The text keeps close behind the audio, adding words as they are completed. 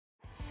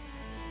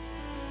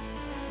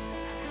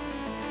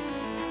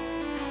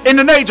In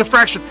an age of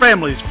fractured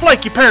families,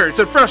 flaky parents,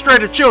 and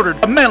frustrated children,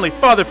 a manly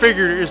father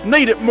figure is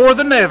needed more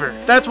than ever.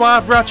 That's why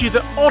I've brought you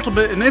the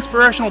ultimate and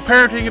inspirational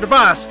parenting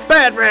advice,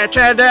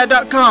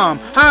 BadRadChadDad.com.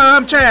 Hi,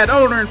 I'm Chad,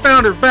 owner and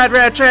founder of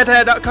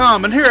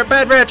BadRadChadDad.com, and here at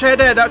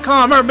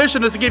BadRadChadDad.com, our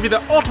mission is to give you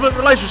the ultimate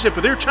relationship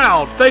with your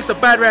child. Thanks to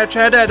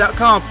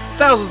BadRadChadDad.com,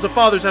 thousands of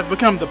fathers have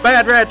become the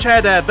Bad Rad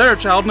Chad Dad their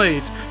child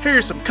needs.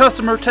 Here's some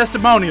customer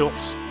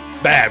testimonials.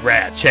 Bad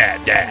Rad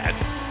Chad Dad.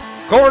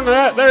 According to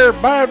that there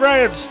Bad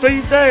Rad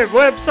Steve Dad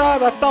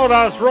website, I thought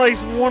I was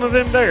raising one of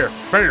them there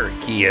fairy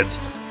kids.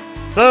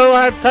 So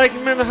I had to take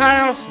him in the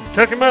house and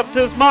took him up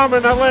to his mama,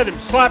 and I let him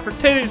slap her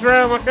titties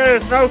around like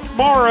there's no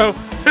tomorrow.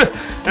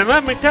 And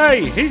let me tell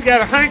you, he's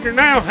got a hanker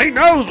now. He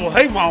knows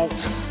what he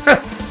wants.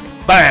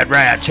 Bad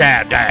Rad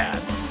Chad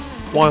Dad.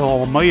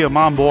 Well, me and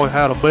my boy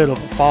had a bit of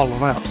a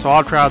falling out, so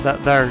I tried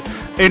that there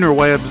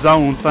interweb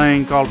zone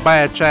thing called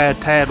Bad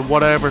Chad Tad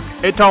whatever.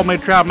 It told me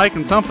to try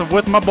making something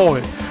with my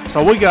boy.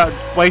 So we got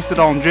wasted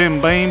on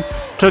Jim Beam,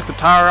 took the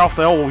tire off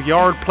the old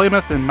yard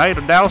Plymouth, and made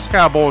a Dallas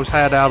Cowboys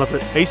hat out of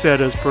it. He said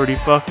it was pretty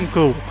fucking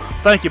cool.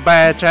 Thank you,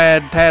 Bad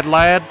Chad Tad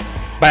Lad.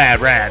 Bad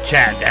Rad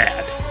Chad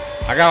Dad.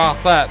 I got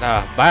off that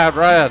Bad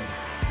Rad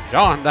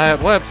John Dad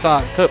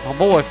website and took my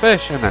boy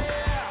fishing, and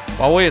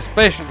while we was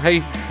fishing,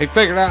 he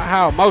figured out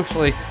how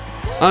emotionally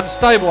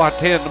unstable I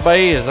tend to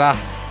be. As I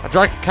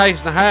drank a case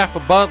and a half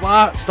of Bud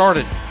Light,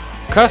 started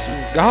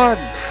cussing God,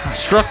 and I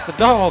struck the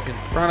dog in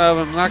front of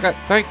him, and I got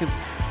thinking,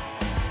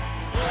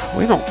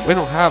 we don't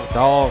have a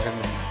dog,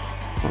 and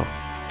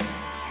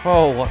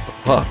oh, what the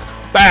fuck.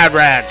 Bad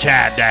Rad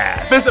Chad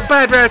Dad. Visit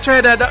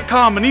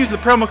BadRadChadDad.com and use the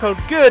promo code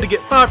GOOD to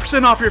get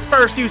 5% off your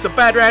first use of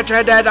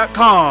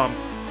BadRadChadDad.com.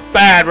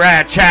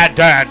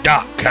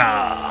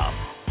 BadRadChadDad.com.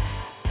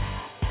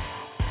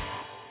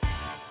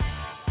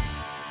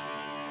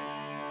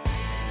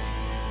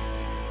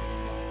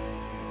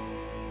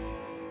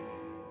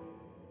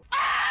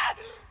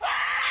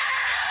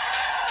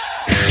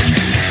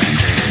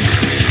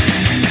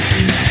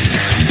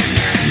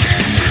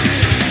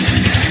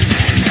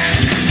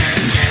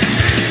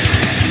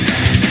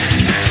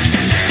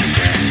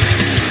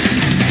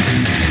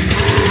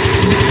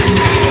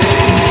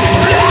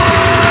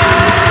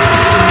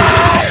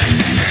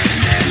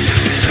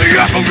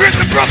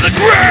 Risen from the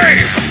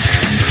grave.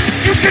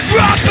 You can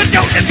run, but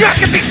know that you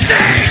can be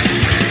saved.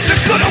 The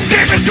good old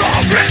game is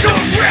all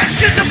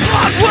resurrected. The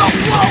blood will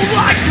flow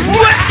like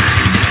rain.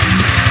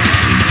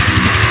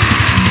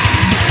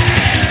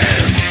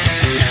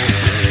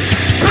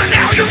 And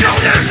now you know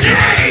their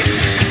names.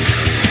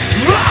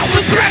 All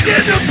the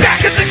pregnant are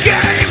back in the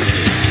game.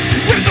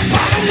 With a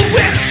bottle of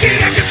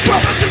whiskey and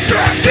control of the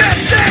surface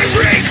they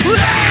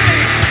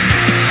reclaim.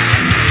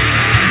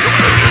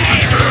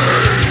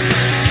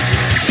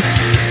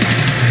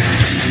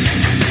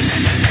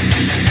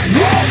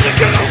 All the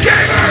good old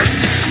gamers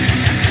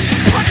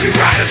punch you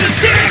right in the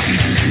dick.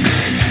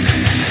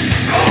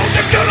 All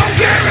the good old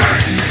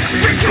gamers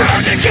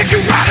return and kick you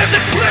right in the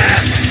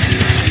cliff.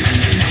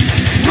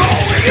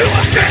 Rolling you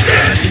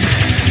offended,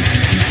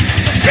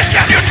 spit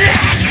down your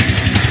neck.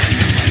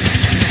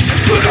 The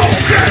good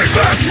old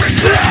gamers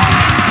return.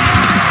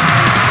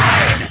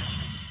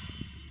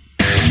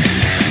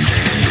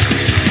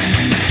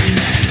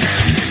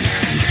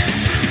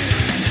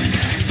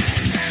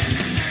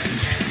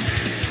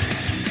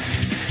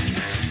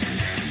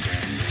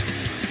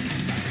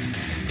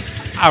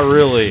 I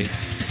really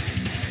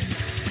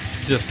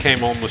just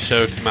came on the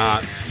show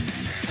tonight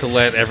to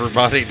let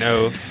everybody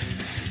know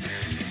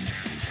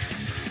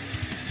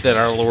that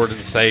our Lord and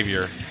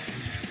Savior,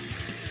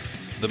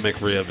 the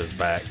McRib, is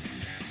back.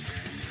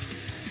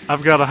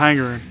 I've got a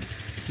hanger.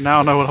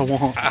 Now I know what I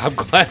want. I'm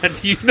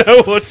glad you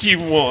know what you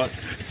want,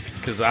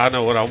 because I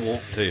know what I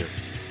want too.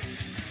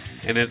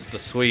 And it's the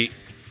sweet,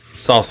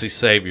 saucy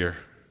Savior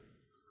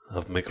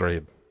of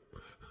McRib.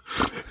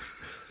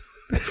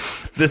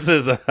 This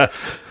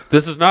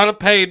is not a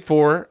paid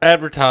for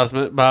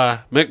advertisement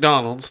by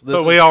McDonald's.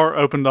 But we are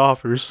open to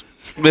offers.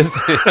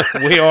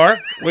 We are.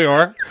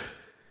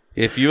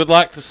 If you would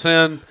like to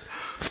send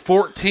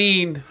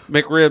 14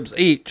 McRibs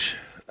each,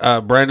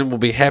 Brandon will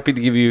be happy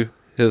to give you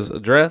his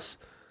address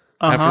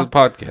after the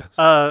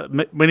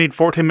podcast. We need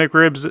 14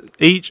 McRibs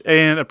each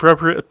and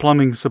appropriate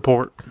plumbing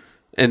support.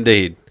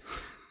 Indeed.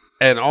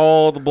 And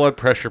all the blood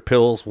pressure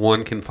pills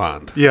one can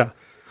find. Yeah.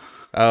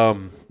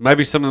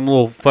 Maybe some of them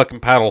little fucking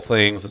paddle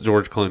things that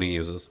George Clooney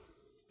uses.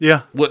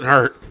 Yeah. Wouldn't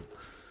hurt.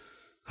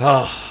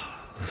 Oh,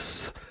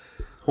 I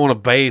want to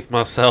bathe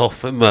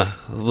myself in the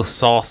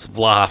sauce of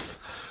life.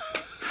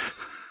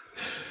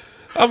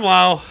 I'm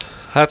Lyle.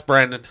 That's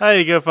Brandon.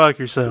 Hey, go fuck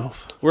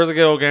yourself. We're the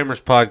Good Old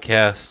Gamers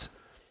Podcast.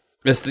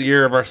 It's the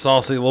year of our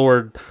saucy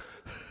Lord,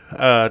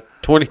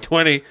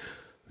 2020,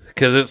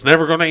 because it's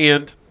never going to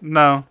end.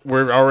 No.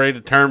 We're already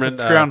determined.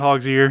 It's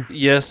Groundhog's year.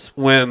 Yes,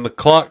 when the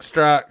clock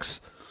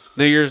strikes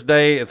New Year's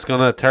Day, it's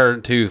going to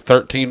turn to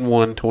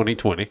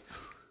 13/1/2020.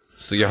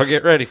 So y'all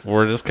get ready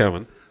for it. It's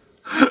coming.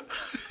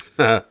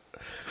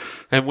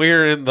 And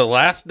we're in the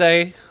last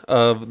day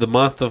of the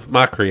month of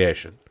my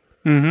creation.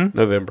 Mm-hmm.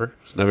 November.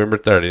 It's November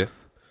 30th.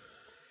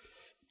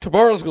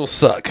 Tomorrow's gonna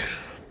suck.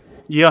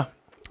 Yeah.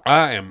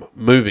 I am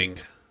moving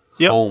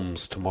Yep.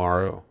 homes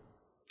tomorrow.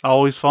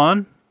 Always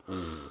fun.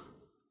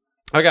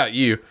 I got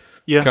you.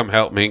 Yeah. Come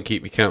help me and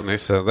keep me company,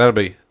 so that'll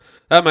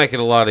make it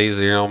a lot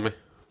easier on me.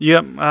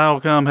 Yep. I'll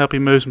come help you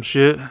move some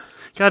shit.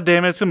 God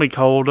damn it, it's gonna be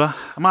cold. I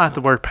might have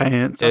to wear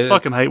pants. I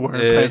fucking hate wearing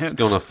pants.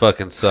 It's gonna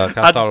fucking suck.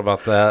 I thought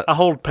about that. I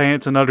hold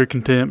pants in utter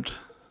contempt.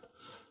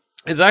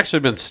 It's actually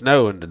been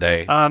snowing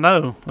today. I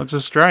know. That's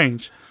just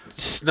strange.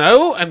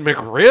 Snow and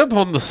McRib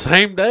on the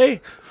same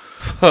day?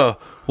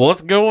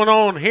 What's going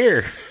on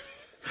here?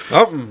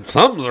 Something's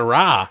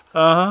awry.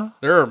 Uh-huh.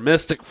 There are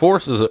mystic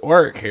forces at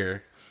work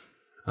here.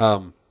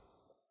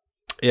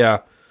 Yeah.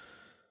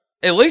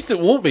 At least it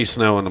won't be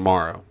snowing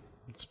tomorrow.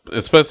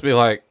 It's supposed to be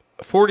like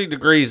 40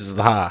 degrees is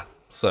the high.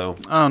 So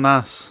Oh,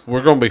 nice.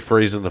 we're going to be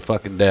freezing to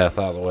fucking death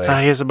out of the way.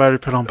 I guess I better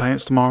put on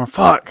pants tomorrow.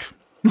 Fuck.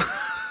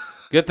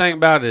 Good thing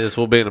about it is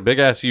we'll be in a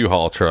big-ass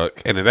U-Haul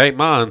truck, and it ain't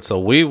mine, so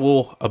we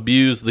will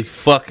abuse the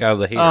fuck out of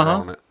the heater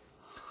on it.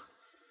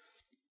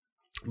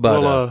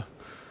 But, Well,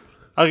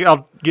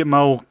 I'll get my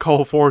old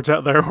coal forge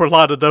out there or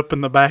light it up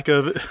in the back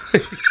of it.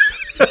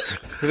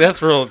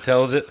 that's real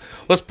intelligent.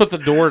 Let's put the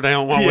door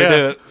down while we Yeah.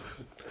 do it.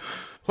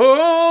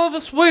 Oh, the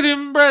sweet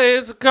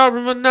embrace of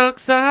carbon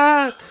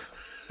monoxide.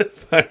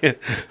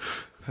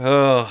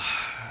 Oh,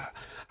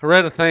 I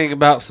read a thing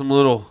about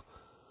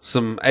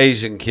some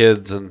Asian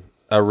kids in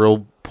a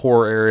real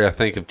poor area, I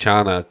think, of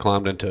China,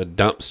 climbed into a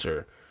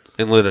dumpster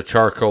and lit a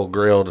charcoal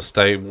grill to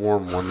stay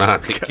warm one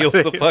night and killed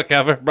the fuck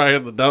out of everybody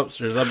in the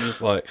dumpsters. I'm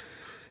just like,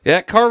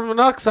 yeah, carbon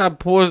monoxide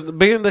poison,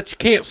 being that you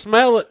can't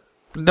smell it,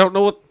 don't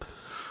know what.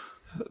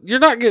 You're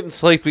not getting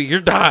sleepy.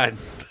 You're dying.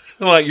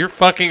 Like, you're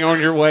fucking on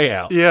your way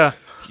out. Yeah.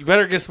 You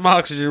better get some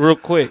oxygen real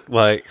quick.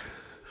 Like,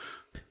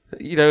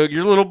 you know,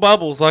 your little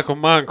bubbles, like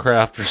on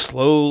Minecraft, are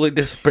slowly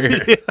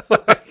disappearing.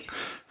 The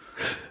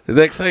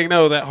next thing you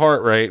know, that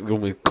heart rate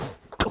going to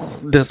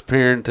be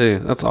disappearing too.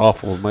 That's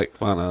awful to make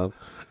fun of.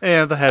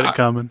 Yeah, they had it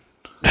coming.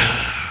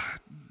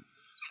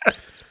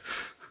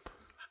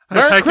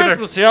 Merry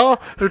Christmas,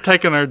 y'all. They're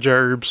taking our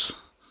gerbs.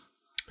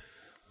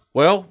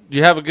 Well,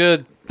 you have a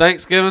good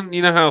Thanksgiving.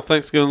 You know how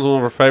Thanksgiving's one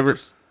of our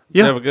favorites?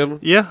 Yeah. You have a good one?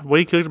 Yeah,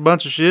 we cooked a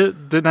bunch of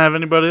shit. Didn't have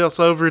anybody else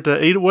over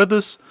to eat it with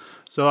us,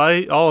 so I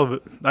ate all of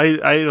it. I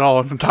ate all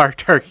an entire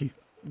turkey.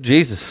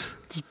 Jesus.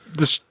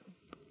 Just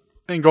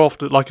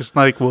engulfed it like a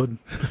snake would.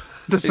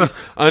 Just,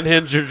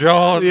 Unhinge your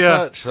jaw and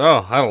Yeah. such.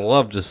 Oh, I'd have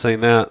loved to see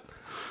that.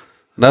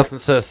 Nothing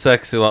says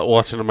sexy like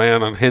watching a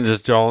man unhinge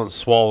his jaw and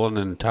swallow an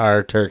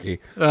entire turkey.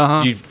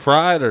 Did you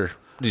fry it or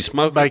did you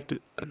smoke baked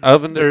it.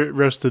 Oven it? Or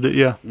roasted it,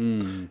 yeah.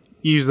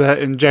 Use that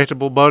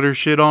injectable butter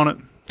shit on it.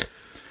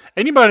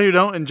 Anybody who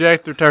don't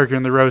inject their turkey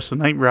in the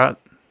roasting ain't right.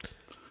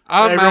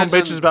 I Everyone imagine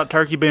bitches about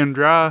turkey being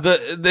dry.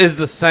 is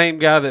the same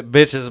guy that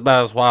bitches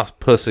about his wife's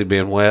pussy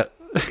being wet.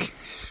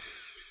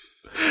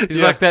 He's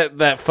Yeah. like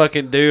that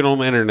fucking dude on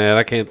the internet.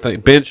 I can't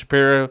think. Ben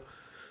Shapiro.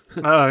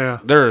 Oh, yeah.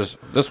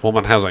 This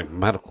woman has a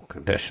medical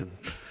condition.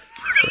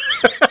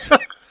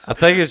 I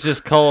think it's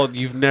just called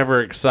 "You've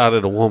Never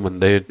Excited a Woman,"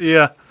 dude.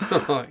 Yeah.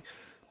 Like,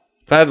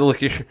 if I had to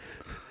look at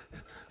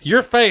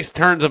your face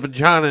turns a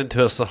vagina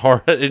into a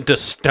Sahara into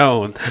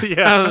stone.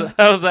 Yeah.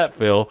 How does that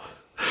feel?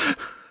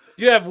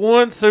 You have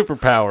one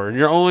superpower, and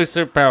your only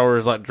superpower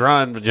is like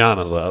drying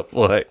vaginas up.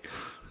 Like,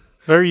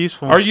 Very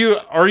useful. are you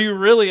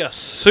really a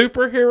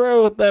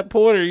superhero at that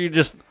point, or are you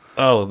just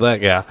that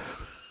guy?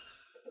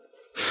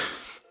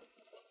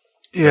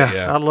 Yeah.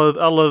 Yeah. I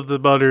love the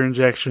butter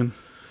injection.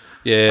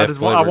 Yeah,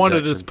 I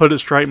wanted to just put it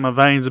straight in my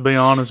veins, to be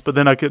honest, but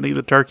then I couldn't eat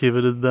the turkey if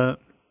it did that.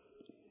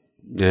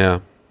 Yeah,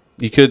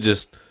 you could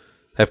just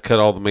have cut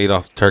all the meat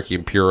off the turkey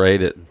and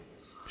pureed it, and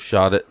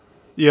shot it.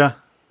 Yeah.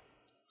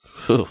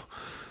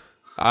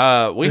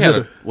 We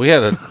had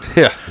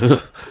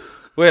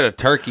a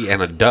turkey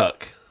and a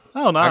duck.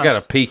 Oh, nice. I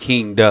got a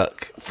Peking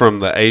duck from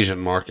the Asian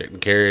market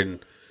and carried. And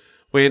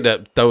we ended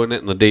up throwing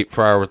it in the deep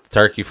fryer with the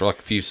turkey for like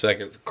a few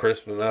seconds,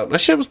 crisping it up. That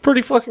shit was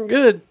pretty fucking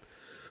good.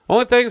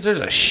 Only thing is, there's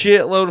a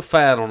shitload of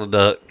fat on the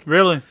duck.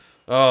 Really?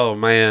 Oh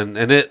man,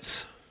 and I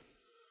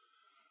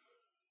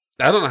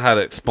don't know how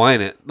to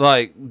explain it.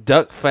 Like,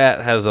 duck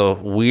fat has a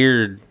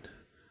weird.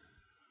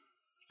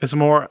 It's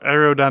more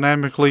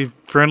aerodynamically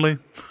friendly.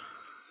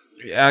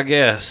 I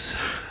guess.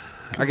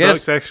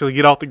 Ducks actually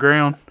get off the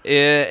ground.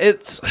 Yeah,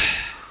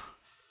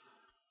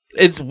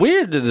 it's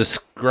weird to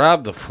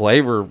describe the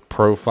flavor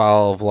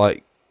profile of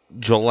like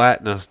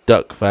gelatinous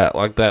duck fat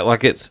like that.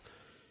 Like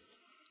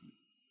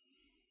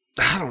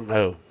I don't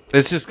know.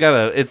 It's just got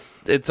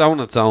it's on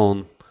its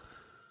own.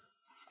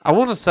 I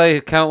want to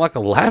say kind of like a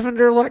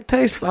lavender-like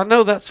taste, but I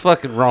know that's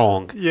fucking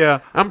wrong.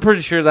 Yeah. I'm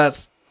pretty sure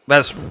that's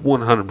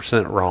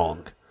 100%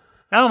 wrong.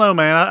 I don't know,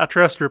 man. I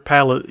trust your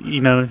palate. You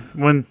know,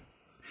 when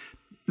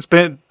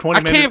spent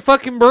 20 minutes. I can't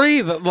fucking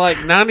breathe like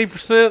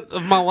 90%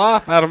 of my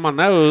life out of my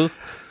nose.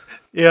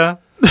 Yeah.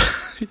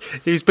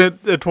 He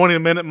spent a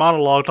 20-minute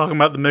monologue talking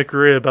about the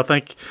McRib. I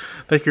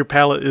think your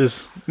palate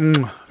is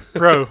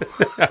pro.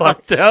 I'm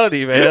telling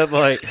you, man.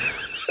 Like,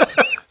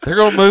 they're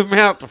going to move me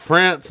out to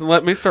France and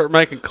let me start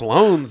making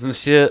colognes and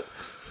shit.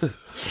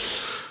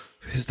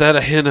 Is that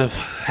a hint of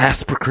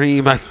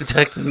Aspercream I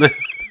detected there?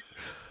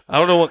 I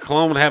don't know what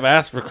cologne would have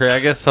Aspercream. I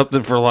guess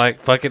something for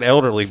like fucking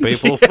elderly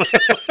people.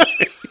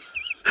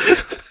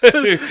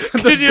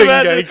 Could you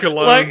imagine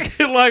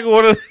like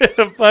one of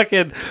the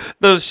fucking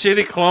those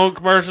shitty cologne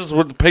commercials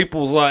where the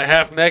people's like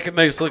half naked and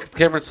they just look at the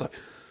camera and it's like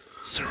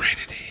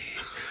serenity.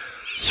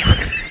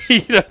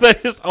 You know, they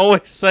just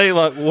always say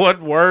like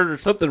one word or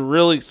something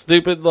really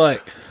stupid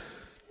like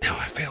now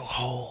I feel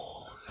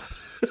whole.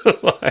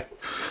 Like,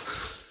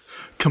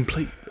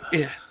 complete.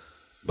 Yeah.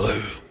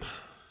 Bloom.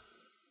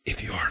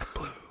 If you are to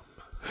bloom.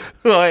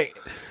 Like,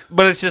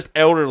 but it's just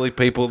elderly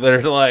people that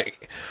are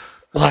like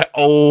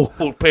old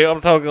people. I'm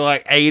talking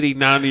like 80,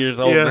 90 years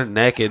old and they're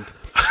naked.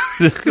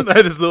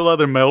 That is the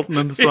leather melting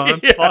in the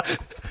sun. Yeah.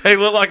 They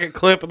look like a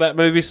clip of that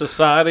movie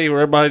Society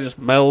where everybody just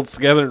melds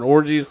together in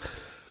orgies.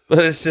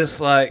 But it's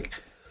just like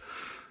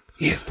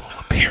youthful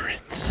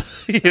appearance.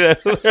 You know,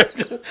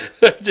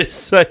 they're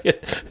just saying,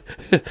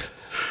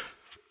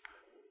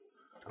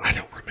 I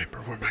don't remember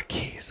where my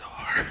keys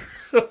are.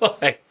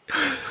 Like,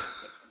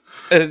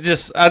 I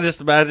just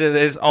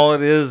imagine all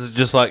it is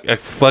just like a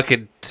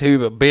fucking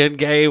tube of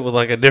Bengay with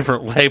like a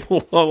different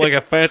label on like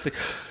a fancy.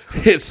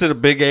 Instead of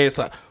Bengay, it's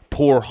like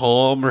Pour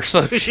Homme or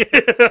some shit.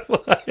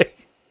 Like,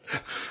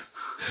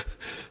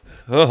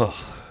 oh,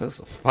 that's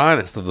the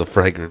finest of the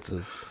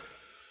fragrances.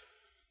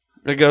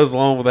 It goes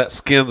along with that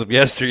Skins of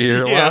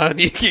Yesteryear line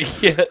you can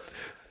get.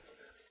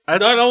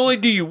 Not only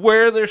do you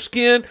wear their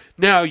skin,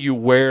 now you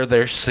wear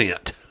their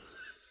scent.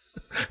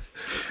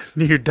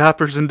 Your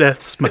diapers and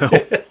death smell.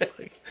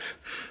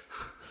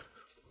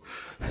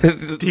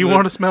 Do you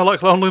want to smell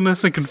like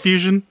loneliness and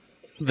confusion?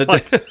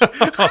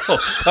 Oh,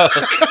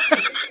 fuck.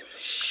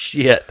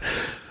 Shit.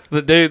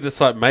 The dude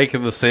that's like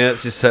making the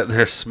scents, just sitting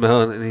there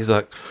smelling it, and he's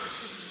like,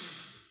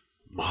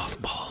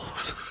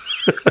 mothballs.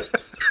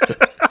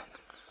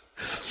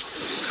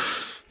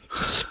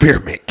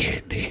 Spearmint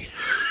candy.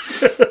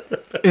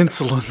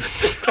 Insulin.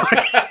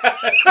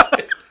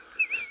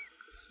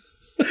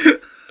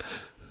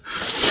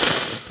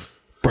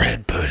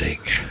 Bread pudding.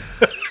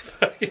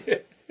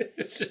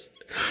 It's just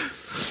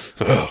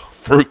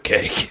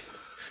fruitcake.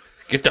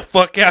 Get the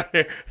fuck out of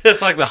here.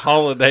 It's like the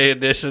holiday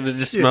edition. It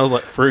just smells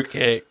like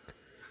fruitcake.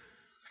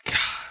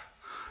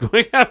 God.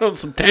 We got on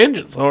some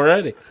tangents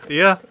already.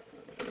 Yeah.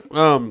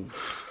 You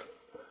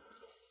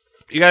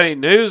got any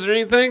news or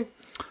anything?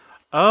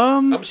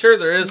 I'm sure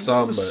there is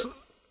some, but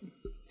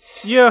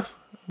yeah,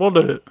 we'll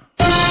do it.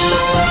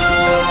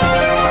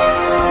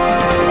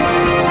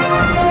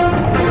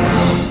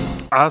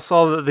 I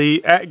saw that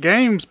the At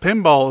Games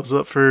pinball is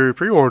up for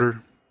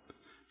pre-order.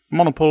 I'm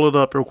gonna pull it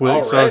up real quick.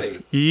 Already?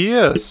 So,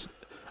 yes,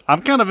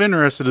 I'm kind of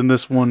interested in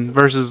this one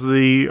versus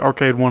the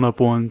arcade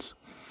 1-up ones.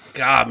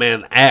 God,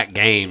 man, At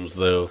Games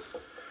though.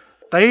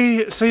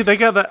 They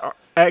got the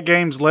At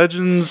Games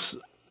Legends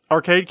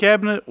arcade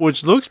cabinet,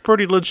 which looks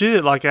pretty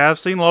legit. Like, I've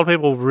seen a lot of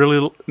people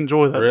really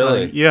enjoy that.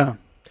 Really? Thing. Yeah.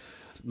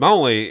 My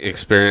only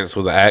experience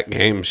with the At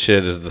Games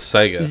shit is the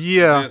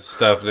Sega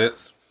stuff, and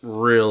it's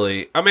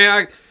really. I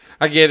mean,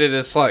 I get it.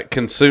 It's like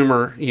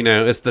consumer, you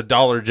know. It's the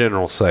Dollar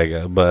General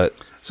Sega, but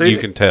you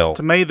can tell.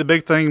 To me, the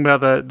big thing about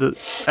the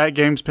At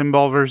Games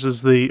pinball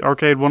versus the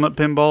arcade 1-up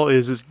pinball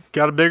is it's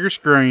got a bigger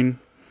screen,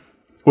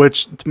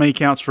 which to me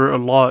counts for a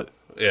lot.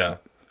 Yeah.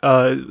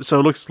 So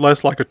it looks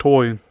less like a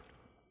toy.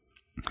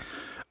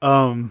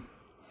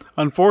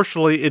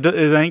 Unfortunately, it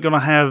ain't gonna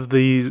have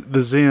the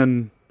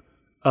Zen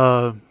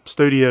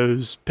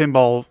Studios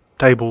pinball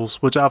tables,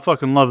 which I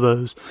fucking love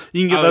those.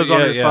 You can get those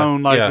on your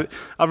phone. Like,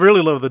 I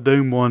really love the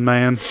Doom one,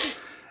 man.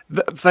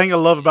 The thing I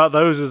love about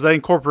those is they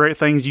incorporate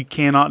things you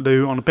cannot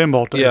do on a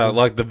pinball table. Yeah,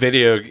 like that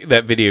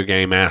video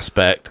game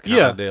aspect kind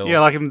of deal.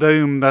 Yeah, like in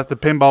Doom, that the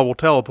pinball will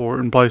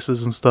teleport in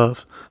places and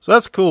stuff. So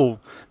that's cool.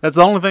 That's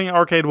the only thing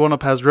Arcade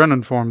 1-up has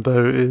running for them,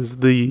 though, is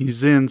the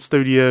Zen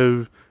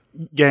Studio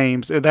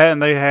games. And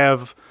they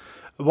have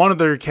one of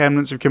their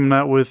cabinets they're coming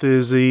out with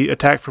is the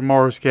Attack from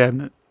Mars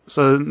cabinet.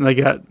 So they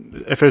got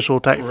official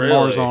Attack from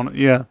Mars on it.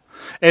 Yeah,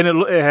 and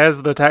it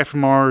has the Attack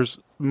from Mars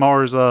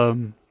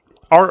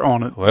art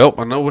on it. Well,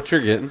 I know what you're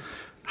getting.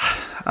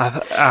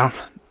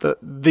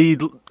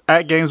 The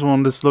At Games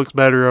one, this looks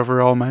better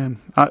overall,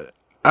 man.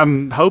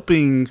 I'm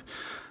hoping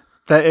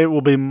that it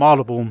will be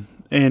moddable,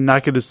 and I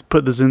could just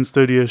put the Zen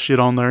Studio shit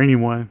on there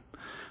anyway.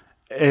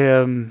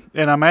 And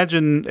I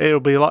imagine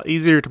it'll be a lot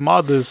easier to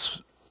mod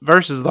this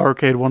versus the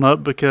arcade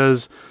 1-up,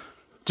 because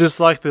just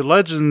like the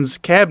Legends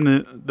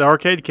cabinet, the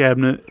arcade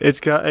cabinet, it's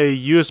got a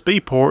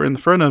USB port in the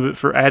front of it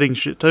for adding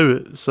shit to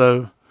it.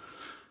 So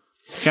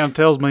it kind of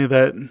tells me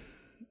that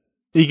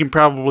you can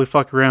probably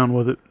fuck around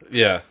with it.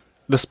 Yeah.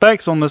 The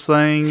specs on this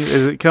thing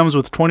is it comes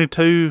with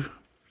 22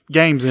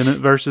 games in it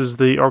versus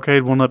the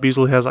arcade 1-up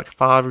usually has like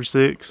 5 or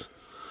 6.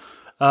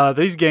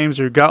 These games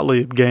are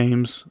Gottlieb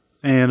games,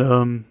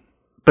 and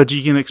but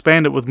you can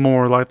expand it with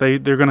more. Like they're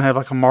going to have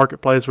like a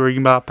marketplace where you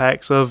can buy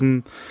packs of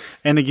them.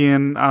 And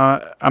again,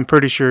 I'm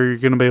pretty sure you're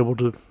going to be able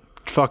to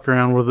fuck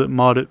around with it and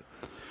mod it.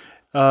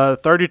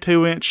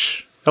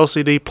 32-inch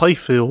LCD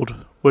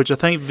playfield, which I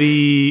think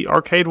the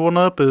arcade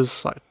 1-up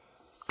is like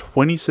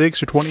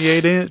 26 or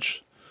 28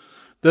 inch.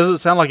 Doesn't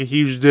sound like a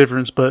huge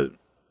difference, but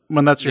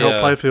when that's your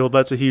whole playfield,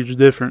 that's a huge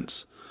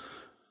difference.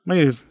 I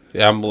mean,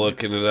 yeah, I'm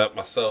looking it up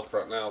myself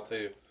right now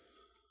too.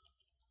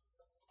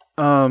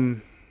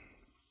 I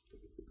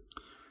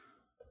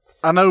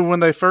know when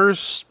they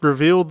first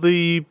revealed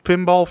the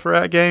pinball for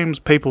At Games,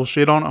 people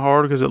shit on it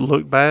hard because it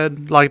looked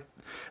bad. Like,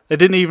 they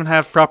didn't even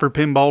have proper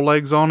pinball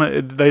legs on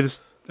it.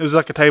 It was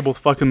like a table with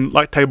fucking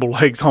like table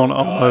legs on it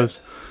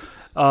almost.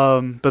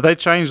 But they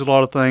changed a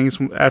lot of things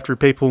after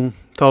people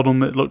told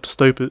them it looked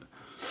stupid.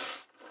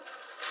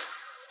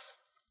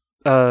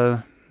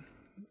 I'm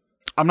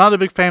not a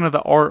big fan of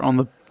the art on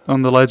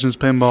the Legends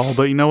pinball,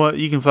 but you know what?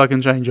 You can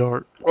fucking change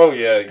art. Oh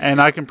yeah,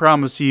 and I can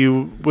promise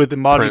you, with the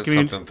modding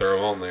community, something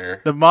throw on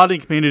there. The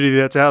modding community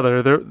that's out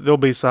there'll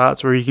be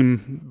sites where you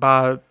can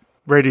buy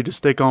ready to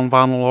stick on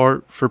vinyl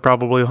art for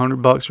probably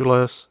 $100 or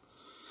less.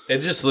 It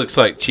just looks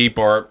like cheap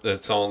art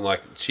that's on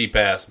like cheap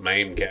ass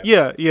MAME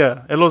cabinets.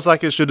 Yeah. It looks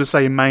like it should just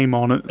say MAME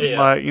on it,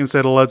 like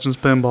instead of Legends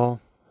Pinball.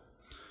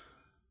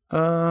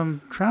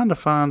 Trying to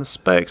find the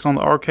specs on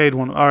the arcade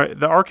one. All right,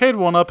 the arcade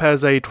one up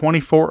has a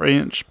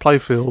 24-inch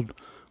playfield,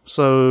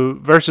 so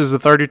versus the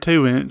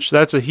 32-inch,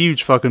 that's a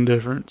huge fucking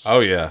difference. Oh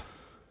yeah,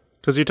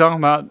 because you're talking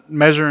about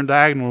measuring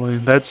diagonally.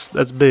 That's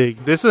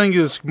big. This thing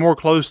is more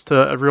close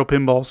to a real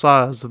pinball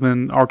size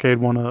than arcade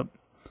one up,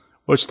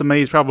 which to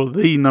me is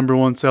probably the number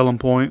one selling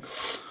point.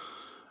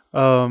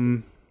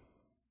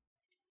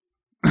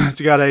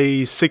 It's got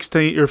a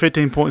 16 or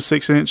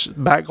 15.6 inch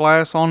back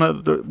glass on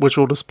it, which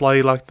will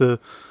display like the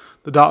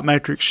dot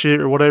matrix shit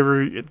or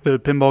whatever the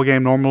pinball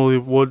game normally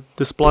would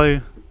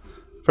display.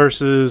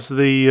 Versus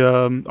the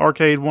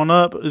arcade one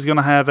up is going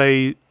to have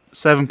a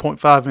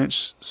 7.5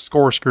 inch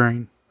score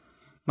screen,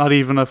 not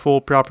even a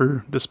full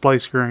proper display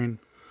screen.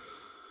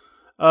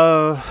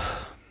 Of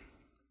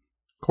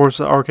course,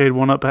 the arcade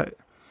one up it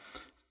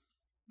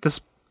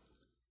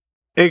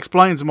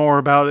explains more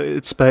about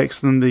its specs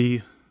than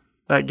the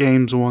That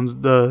Games ones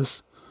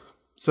does.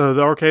 So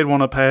the arcade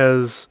one up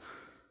has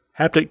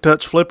haptic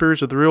touch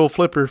flippers with real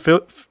flipper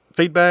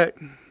feedback,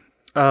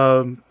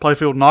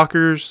 playfield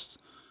knockers.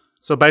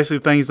 So basically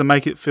things that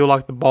make it feel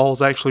like the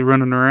ball's actually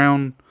running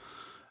around.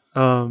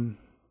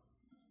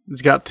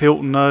 It's got tilt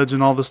and nudge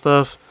and all the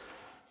stuff.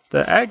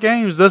 The At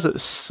Games doesn't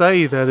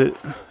say that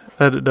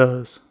it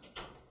does.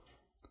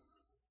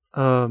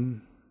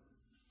 Unless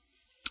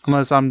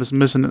I'm just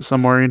missing it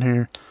somewhere in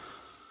here.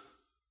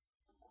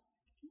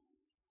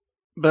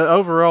 But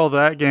overall, the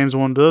At Games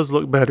one does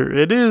look better.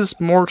 It is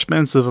more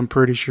expensive, I'm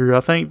pretty sure.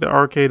 I think the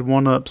arcade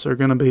one-ups are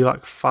going to be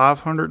like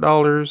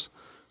 $500,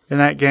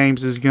 and At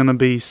Games is going to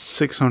be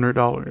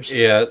 $600.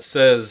 Yeah, it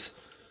says,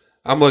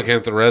 I'm looking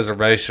at the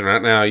reservation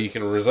right now. You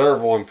can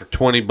reserve one for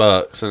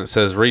 $20, and it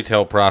says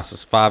retail price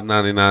is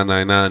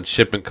 $599.99.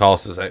 Shipping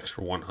cost is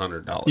extra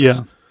 $100.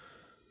 Yeah.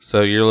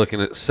 So you're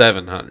looking at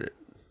 $700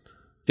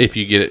 if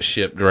you get it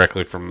shipped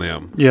directly from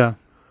them. Yeah.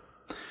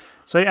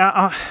 See,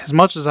 as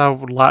much as I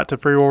would like to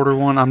pre-order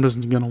one, I'm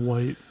just going to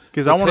wait.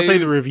 Because I want to see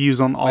the reviews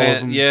on all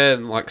of them. Yeah,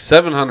 and like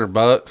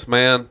 $700,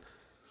 man.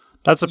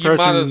 That's approaching.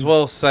 You might as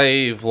well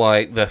save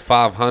like the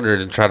 $500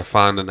 and try to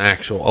find an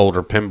actual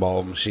older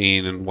pinball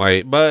machine and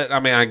wait. But, I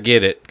mean, I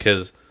get it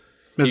because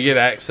you get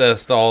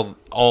access to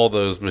all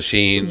those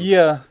machines.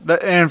 Yeah,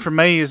 and for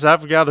me, is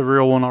I've got a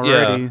real one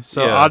already.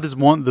 I just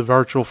want the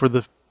virtual for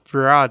the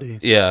variety.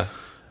 Yeah.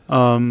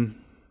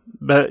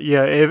 But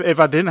yeah, if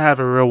I didn't have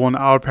a real one,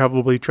 I would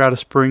probably try to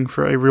spring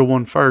for a real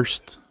one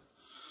first.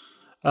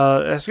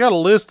 It's got a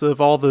list of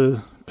all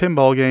the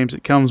pinball games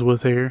it comes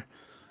with here.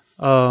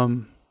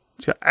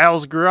 It's got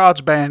Al's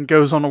Garage Band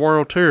goes on the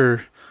world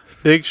tour.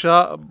 Big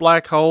Shot,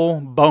 Black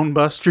Hole, Bone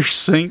Buster,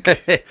 Sync,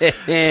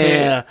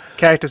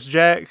 Cactus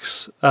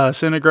Jacks,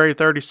 Centigrade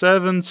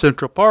 37,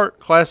 Central Park,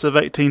 Class of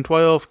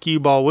 1812,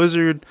 Cue Ball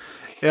Wizard,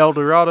 El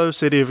Dorado,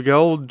 City of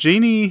Gold,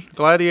 Genie,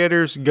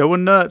 Gladiators,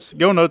 Going Nuts.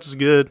 Going Nuts is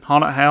good.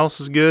 Haunted House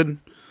is good.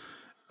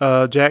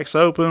 Jack's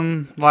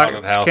Open,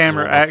 Lights,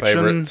 Camera,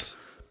 Action,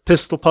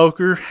 Pistol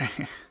Poker,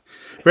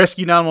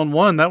 Rescue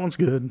 911. That one's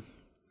good.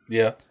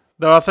 Yeah.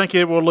 Though I think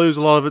it will lose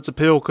a lot of its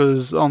appeal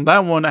because on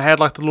that one it had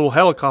like the little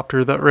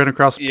helicopter that ran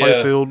across the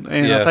playfield,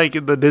 and I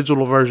think the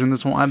digital version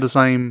this won't have the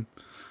same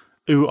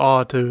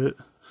ooh-ah to it.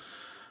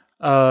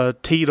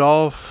 Teed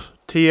Off,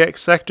 TX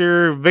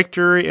Sector,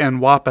 Victory, and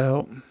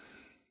Wipeout.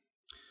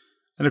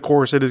 And of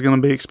course, it is going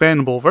to be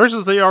expandable.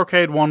 Versus the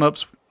arcade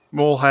one-ups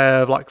will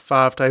have like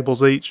 5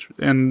 tables each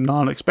and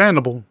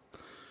non-expandable.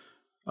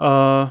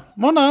 Well,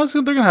 no,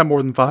 they're going to have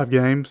more than 5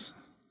 games.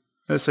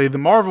 Let's see, the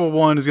Marvel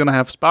one is going to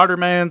have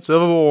Spider-Man,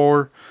 Civil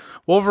War,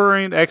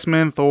 Wolverine,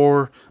 X-Men,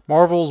 Thor,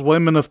 Marvel's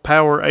Women of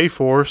Power,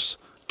 A-Force,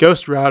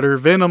 Ghost Rider,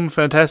 Venom,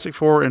 Fantastic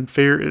Four, and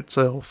Fear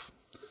itself.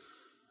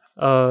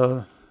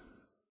 But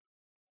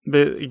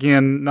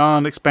again,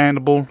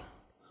 non-expandable.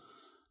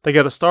 They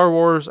got a Star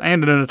Wars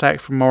and an Attack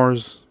from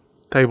Mars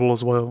table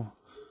as well.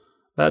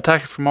 That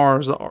Attack from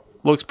Mars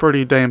looks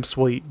pretty damn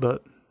sweet,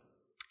 but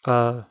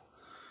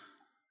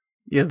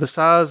yeah, the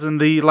size and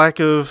the lack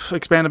of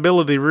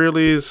expandability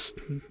really is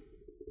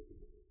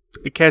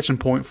a catching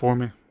point for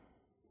me.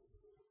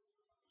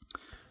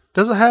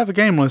 Does it have a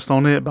game list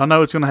on it? But I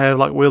know it's going to have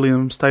like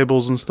Williams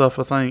tables and stuff,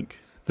 I think.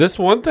 This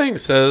one thing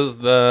says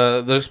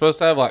they're supposed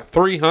to have like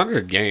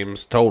 300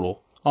 games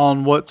total.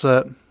 On what's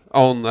that?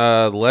 On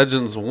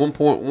Legends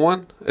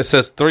 1.1, it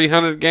says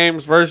 300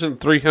 games version,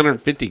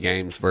 350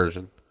 games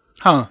version.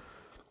 Huh.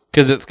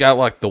 Because it's got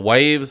like the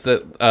waves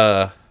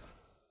that,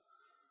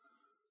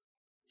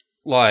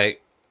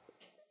 like,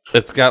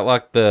 it's got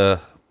like the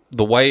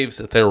waves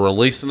that they're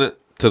releasing it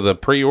to the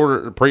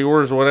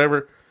pre-orders or whatever.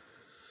 It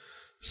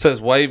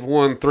says Wave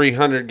 1,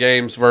 300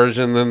 games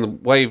version, then the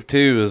Wave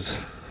 2 is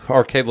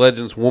Arcade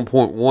Legends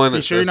 1.1.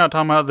 You sure you're not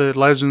talking about the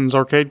Legends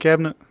arcade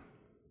cabinet?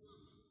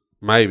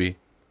 Maybe.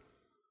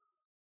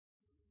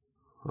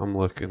 I'm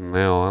looking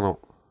now. I don't.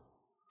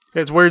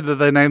 It's weird that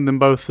they named them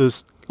both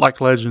as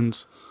like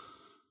Legends.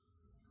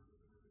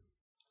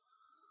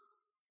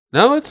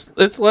 No,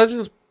 it's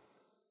Legends.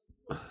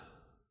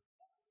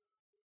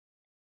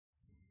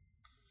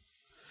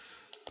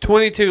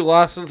 $22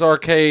 licensed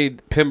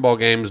arcade pinball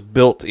games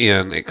built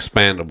in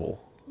expandable.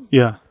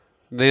 Yeah.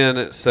 Then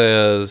it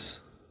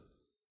says.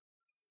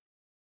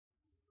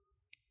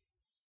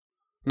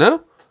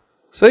 No?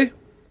 See?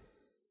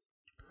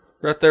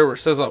 Right there where it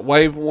says like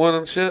Wave 1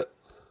 and shit.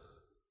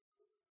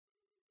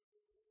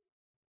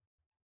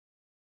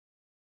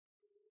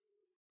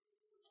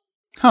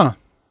 Huh.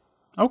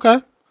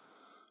 Okay.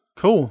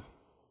 Cool.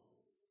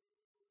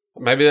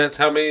 Maybe that's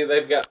how many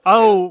they've got.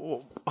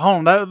 Oh,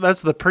 hold on.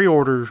 That's the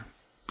pre-order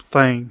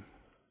thing.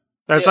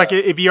 That's like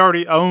if you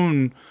already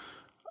own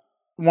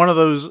one of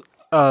those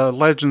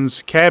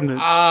Legends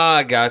cabinets.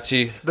 I got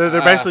you.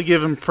 They're basically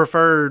giving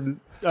preferred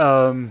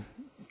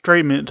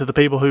treatment to the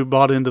people who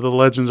bought into the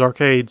Legends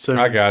arcade. So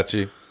I got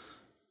you.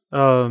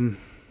 And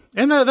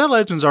that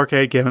Legends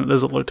arcade cabinet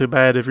doesn't look too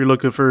bad if you're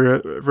looking for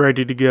a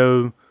ready to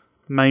go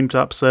MAME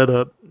type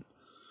setup.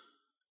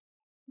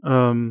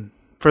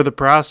 For the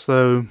price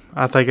though,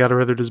 I think I'd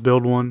rather just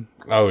build one.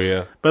 Oh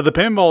yeah. But the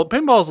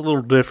pinball's a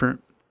little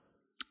different.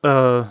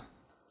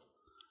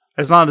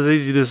 It's not as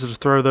easy just to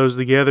throw those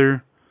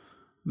together.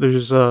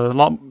 There's a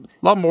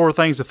lot more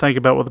things to think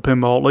about with the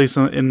pinball, at least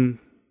in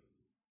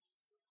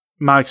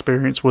my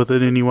experience with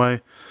it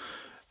anyway.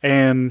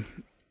 And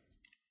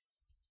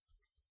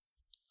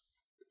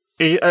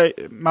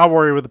my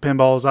worry with the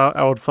pinball is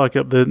I would fuck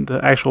up the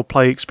actual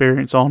play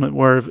experience on it,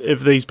 where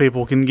if these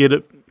people can get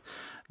it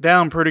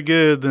down pretty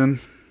good, then,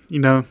 you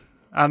know,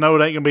 I know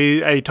it ain't going to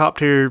be a top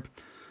tier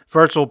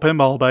virtual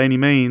pinball by any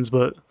means,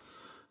 but,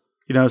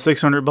 you know,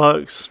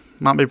 $600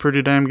 might be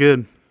pretty damn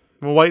good.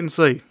 We'll wait and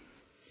see.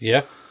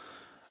 Yeah.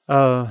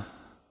 It's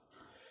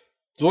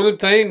one of the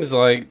things,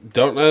 like,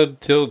 don't know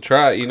till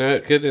try it. You know,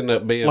 it could end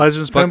up being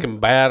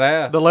fucking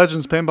badass. The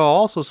Legends Pinball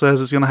also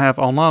says it's going to have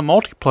online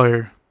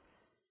multiplayer,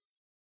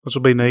 which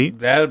will be neat.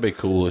 That'd be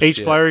cool as Each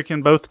shit. player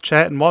can both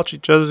chat and watch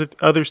each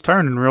other's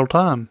turn in real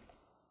time.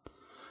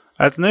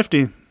 That's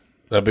nifty.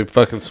 That'd be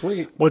fucking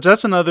sweet. Which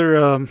that's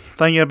another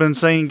thing I've been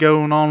seeing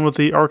going on with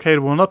the Arcade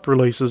 1-Up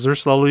releases. They're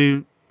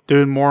slowly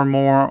doing more and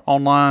more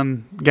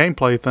online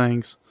gameplay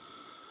things.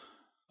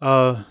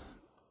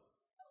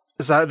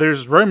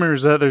 There's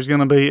rumors that they're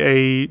going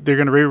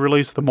to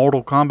re-release the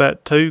Mortal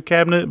Kombat 2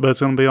 cabinet, but it's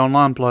going to be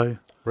online play.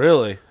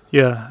 Really?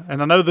 Yeah,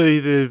 and I know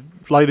the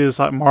latest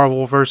like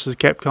Marvel versus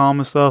Capcom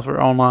and stuff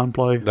are online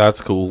play.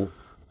 That's cool.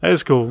 That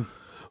is cool.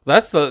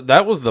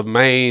 That was the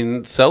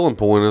main selling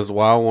point as to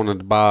why I wanted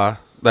to buy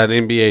that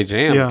NBA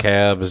Jam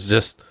cab. Is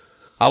just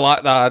I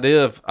like the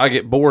idea of I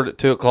get bored at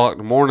 2 o'clock in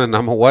the morning,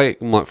 I'm awake,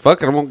 I'm like,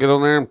 fuck it, I'm gonna get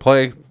on there and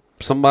play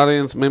somebody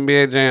in some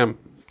NBA Jam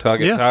till I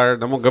get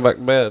tired. I'm gonna go back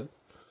to bed.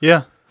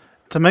 Yeah,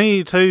 to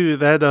me too,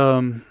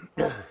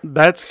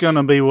 that's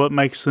gonna be what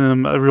makes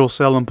them a real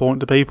selling point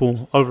to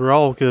people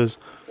overall. Because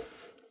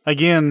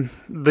again,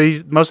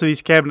 most of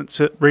these cabinets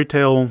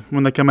retail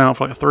when they come out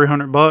for like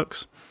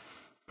 $300.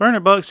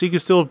 $300, you can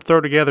still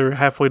throw together a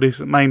halfway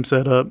decent MAME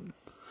setup.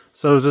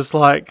 So it's just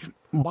like,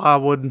 why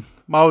would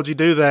you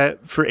do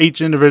that for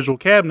each individual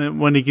cabinet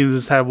when you can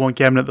just have one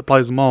cabinet that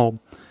plays them all?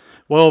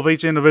 Well, if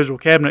each individual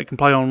cabinet can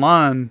play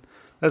online,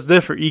 that's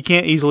different. You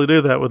can't easily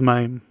do that with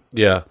MAME.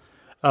 Yeah.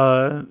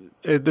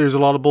 There's a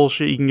lot of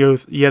bullshit you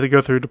have to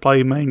go through to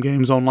play MAME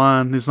games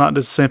online. It's not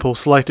just simple,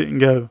 select it and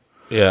go.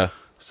 Yeah.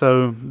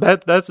 So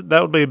that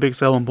would be a big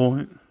selling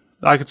point.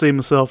 I could see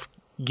myself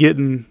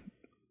getting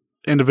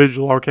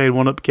individual Arcade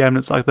 1-Up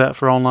cabinets like that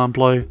for online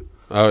play.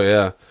 Oh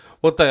yeah.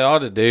 What they ought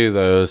to do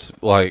though is,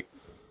 like,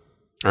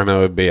 I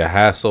know it'd be a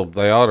hassle,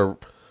 but they ought to,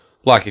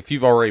 like, if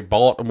you've already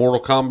bought a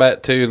Mortal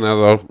Kombat 2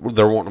 and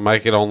they're wanting to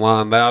make it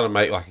online, they ought to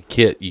make like a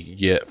kit you could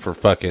get for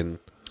fucking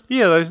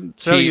they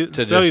sell you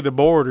the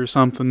board or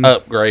something.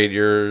 Upgrade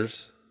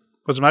yours.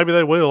 Which maybe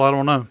they will, I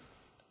don't know.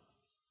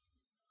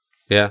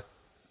 Yeah.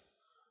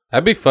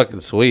 That'd be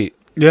fucking sweet.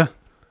 Yeah.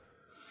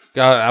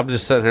 God, I'm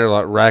just sitting here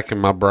like racking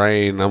my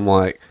brain. I'm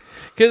like,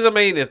 because I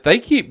mean, if they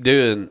keep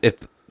doing,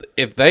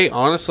 if they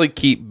honestly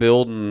keep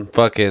building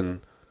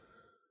fucking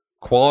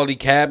quality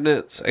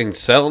cabinets and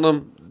selling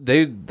them,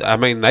 dude, I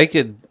mean, they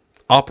could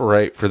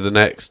operate for the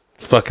next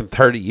fucking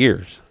 30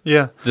 years.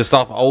 Yeah. Just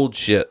off old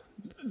shit.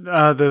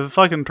 The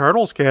fucking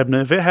Turtles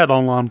cabinet, if it had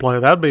online play,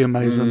 that'd be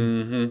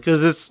amazing.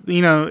 Because it's,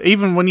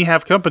 even when you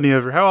have company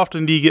over, how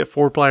often do you get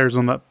 4 players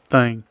on that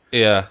thing?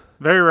 Yeah.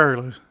 Very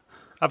rarely.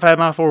 I've had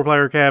my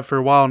 4-player cab for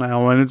a while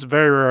now, and it's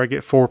very rare I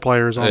get 4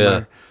 players on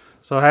there.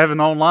 So having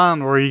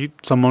online where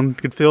someone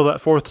could fill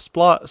that 4th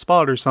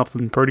spot or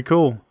something, pretty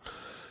cool.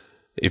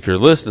 If you're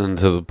listening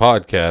to the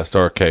podcast,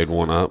 Arcade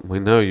 1-Up, we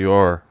know you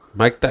are.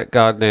 Make that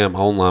goddamn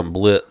online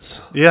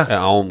blitz at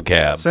Home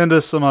Cab. Send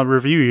us some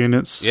review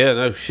units. Yeah,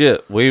 no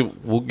shit.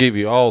 We'll give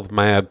you all the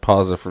mad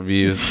positive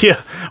reviews.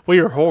 Yeah, we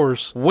are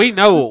whores. We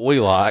know what we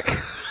like.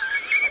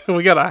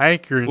 We got a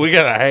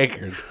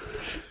hankering.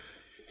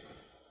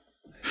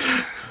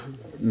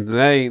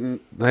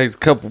 There's a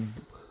couple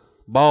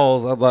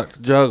balls I'd like to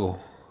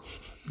juggle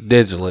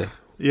digitally.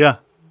 Yeah.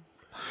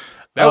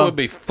 That would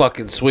be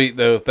fucking sweet,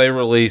 though, if they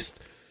released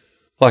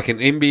like an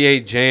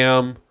NBA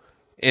Jam,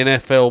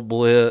 NFL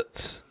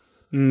Blitz.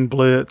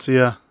 Blitz,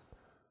 yeah.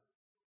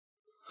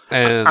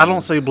 And I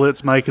don't see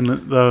Blitz making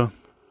it, though.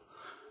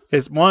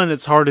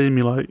 It's hard to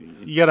emulate.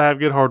 You got to have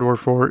good hardware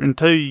for it. And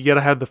 2, you got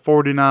to have the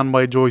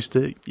 49-way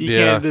joystick. You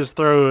can't just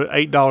throw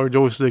an $8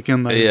 joystick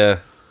in there. Yeah.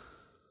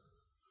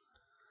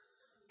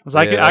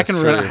 I can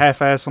run a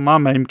half-ass on my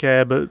main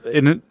cab, but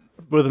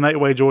with an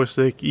 8-way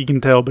joystick, you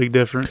can tell a big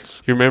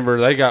difference. You remember,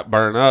 they got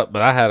burned up,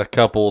 but I had a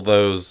couple of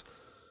those.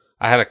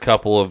 I had a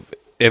couple of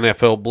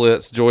NFL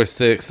Blitz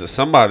joysticks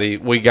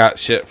that we got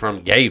shit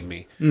from gave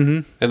me.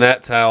 Mm-hmm. And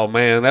that's how,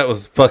 man, that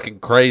was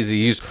fucking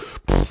crazy.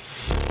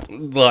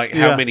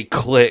 How many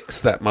clicks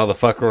that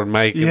motherfucker would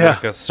make in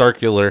like a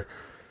circular.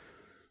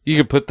 You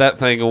could put that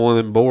thing on one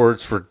of them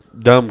boards for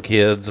dumb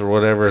kids or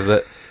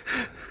whatever.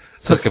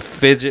 It's like a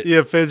fidget.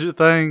 Yeah, fidget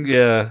things.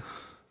 Yeah.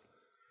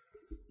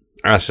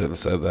 I shouldn't have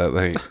said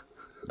that.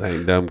 They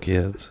ain't dumb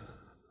kids.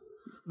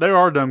 There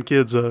are dumb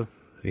kids, though.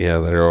 Yeah,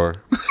 there are.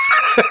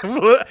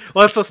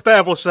 Let's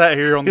establish that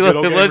here on the Good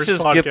Old Gamers Let's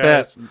just podcast. get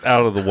that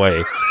out of the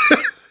way.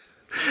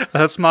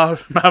 That's my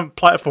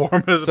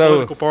platform as a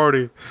political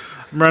party.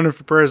 I'm running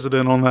for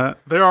president on that.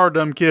 There are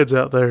dumb kids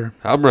out there.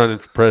 I'm running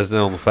for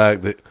president on the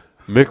fact that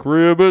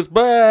McRib is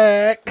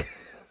back.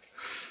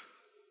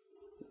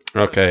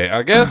 Okay,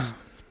 I guess.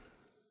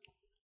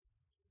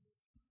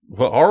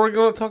 Well, are we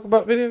going to talk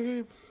about video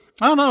games?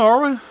 I don't know,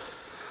 are we?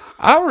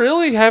 I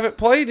really haven't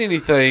played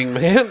anything,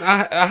 man.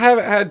 I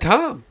haven't had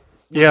time.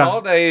 Yeah.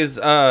 Holidays,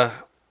 I'm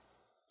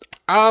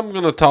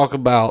going to talk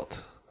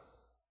about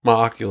my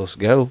Oculus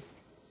Go.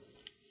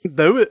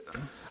 Do it.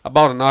 I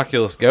bought an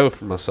Oculus Go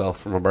for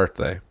myself for my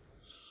birthday.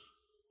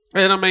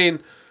 And I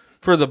mean,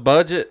 for the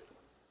budget,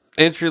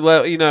 entry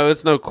level,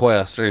 it's no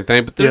Quest or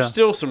anything, but there's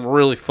still some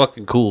really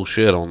fucking cool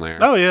shit on there.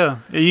 Oh, yeah.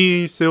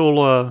 You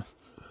still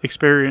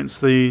experience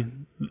the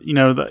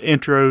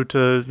intro to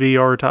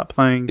VR type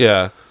things.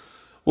 Yeah.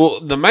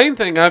 Well, the main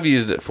thing I've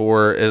used it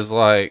for is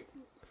I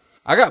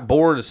got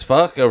bored as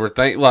fuck over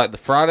the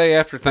Friday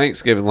after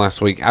Thanksgiving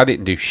last week. I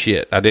didn't do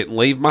shit. I didn't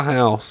leave my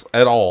house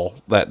at all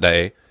that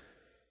day.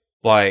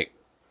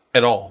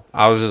 At all.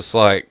 I was just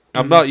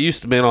I'm not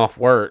used to being off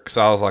work,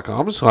 so I was like,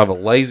 I'm just going to have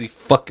a lazy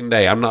fucking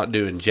day. I'm not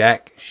doing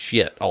jack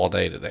shit all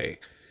day today.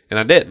 And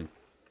I didn't.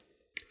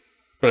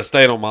 But I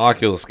stayed on my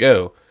Oculus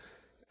Go.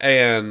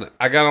 And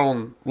I got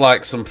on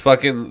some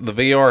fucking the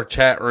VR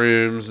chat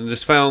rooms and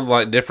just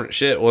found different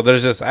shit. Well,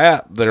 there's this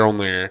app that's on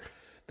there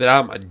that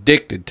I'm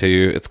addicted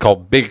to. It's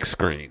called Big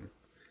Screen.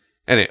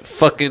 And it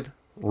fucking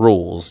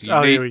rules.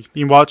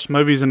 You watch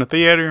movies in the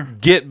theater?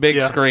 Get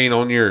Big Screen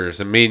on yours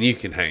and me and you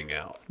can hang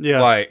out.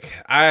 Yeah.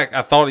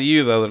 I thought of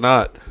you the other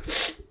night.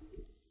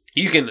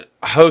 You can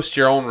host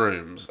your own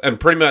rooms and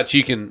pretty much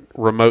you can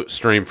remote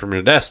stream from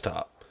your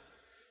desktop.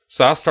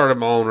 So I started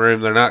my own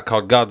room the other night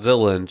called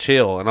Godzilla and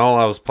Chill, and all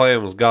I was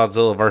playing was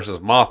Godzilla versus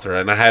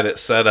Mothra, and I had it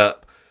set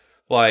up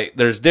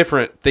there's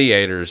different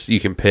theaters you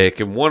can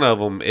pick, and one of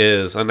them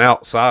is an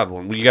outside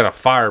one where you got a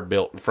fire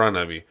built in front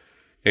of you,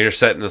 and you're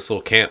setting this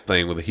little camp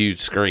thing with a huge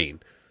screen.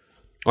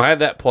 Well, I had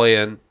that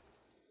playing,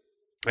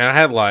 and I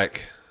had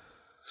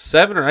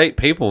 7 or 8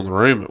 people in the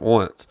room at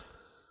once.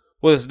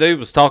 Well, this dude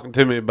was talking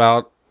to me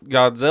about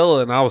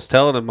Godzilla, and I was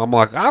telling him, I'm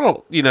like, I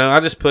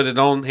just put it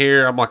on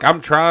here. I'm like,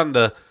 I'm trying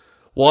to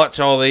watch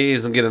all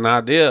these and get an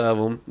idea of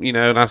them, and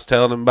I was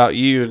telling him about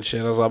you and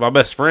shit. I was like, my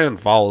best friend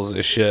follows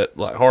this shit,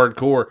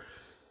 hardcore.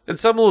 And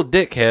some little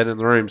dickhead in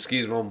the room,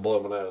 excuse me, I'm going to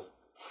blow my nose.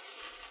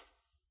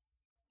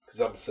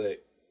 Because I'm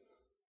sick.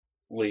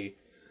 Lee.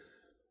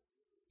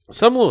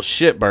 Some little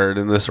shitbird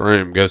in this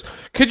room goes,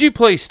 could you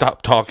please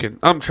stop talking?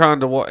 I'm trying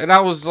to watch. And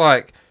I was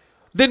like,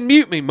 then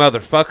mute me,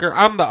 motherfucker.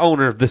 I'm the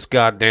owner of this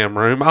goddamn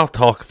room. I'll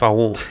talk if I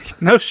want.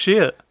 No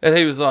shit. And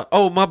he was like,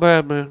 oh, my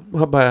bad, man.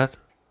 My bad.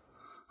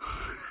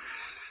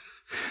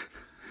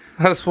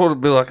 I just want to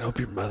be like, I hope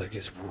your mother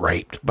gets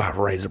raped by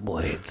razor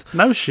blades.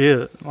 No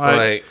shit.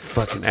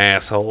 Fucking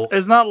asshole.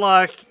 It's not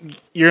like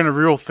you're in a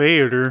real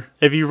theater.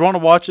 If you want to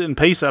watch it in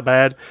peace that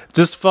bad,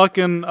 just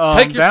fucking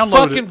take your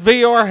download fucking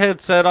VR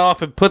headset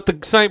off and put the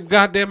same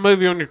goddamn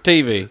movie on your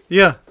TV.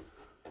 Yeah.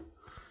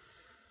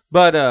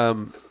 But,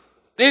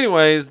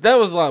 anyways, that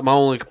was my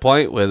only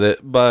complaint with it.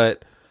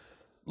 But,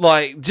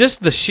 like,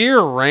 just the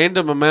sheer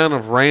random amount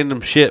of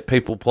random shit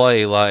people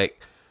play. Like,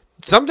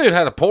 some dude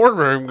had a porn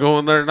room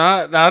going there, and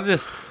I got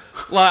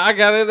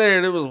in there,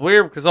 and it was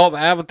weird because all the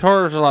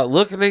avatars are, like,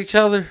 looking at each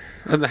other,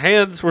 and the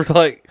hands were,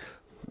 like,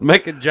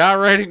 making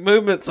gyrating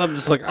movements. I'm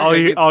just like, all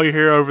you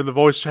hear over the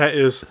voice chat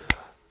is,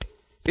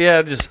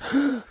 yeah, just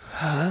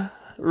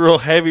real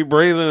heavy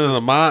breathing in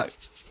the mic.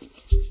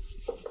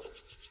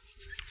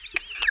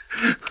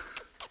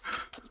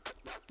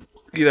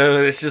 You know,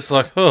 and it's just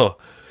like, oh.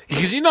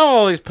 Because you know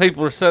all these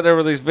people are sitting there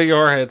with these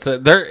VR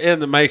headsets. They're in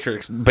the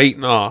Matrix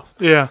beating off.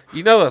 Yeah.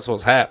 You know that's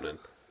what's happening.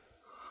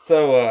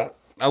 So,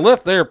 I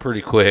left there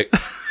pretty quick.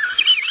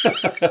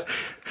 Yeah,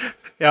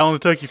 it only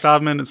took you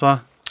 5 minutes,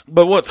 huh?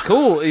 But what's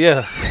cool,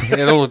 yeah, it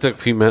only took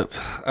a few minutes.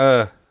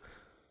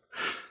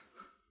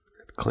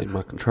 Clean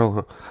my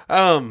controller.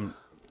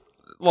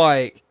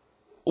 Like,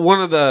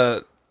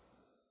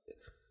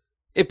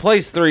 it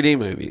plays 3D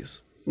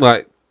movies.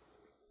 Like,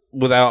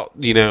 without,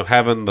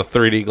 having the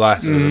 3D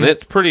glasses. And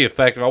it's pretty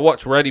effective. I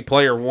watched Ready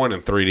Player One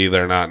in 3D the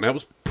other night, and that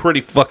was pretty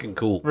fucking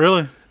cool.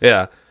 Really?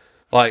 Yeah.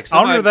 Like,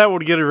 I wonder if that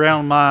would get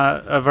around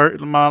my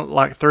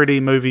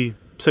 3D movie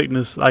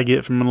sickness I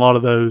get from a lot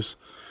of those.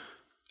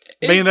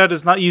 Being that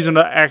it's not using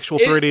the actual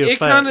 3D effect. It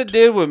kind of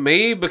did with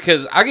me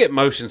because I get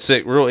motion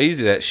sick real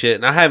easy, that shit,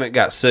 and I haven't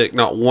got sick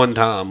not one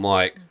time.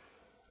 Like,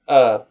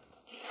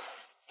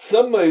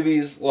 some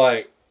movies,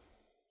 like,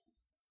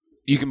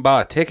 you can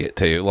buy a ticket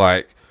to.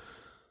 Like,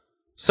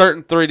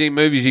 certain 3D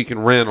movies you can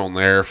rent on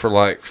there for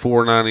like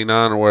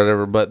 $4.99 or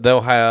whatever, but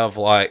they'll have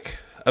like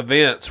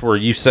events where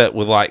you sit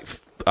with like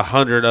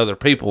 100 other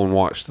people and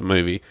watch the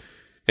movie,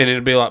 and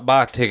it'd be like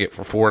buy a ticket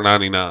for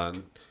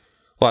 $4.99.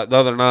 Like the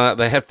other night,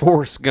 they had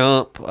Forrest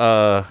Gump,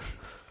 Ninja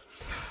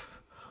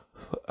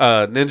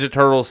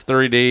Turtles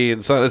 3D,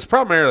 and so it's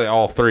primarily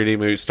all 3D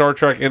movies. Star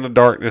Trek Into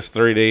Darkness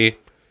 3D.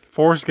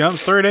 Forrest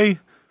Gump's 3D?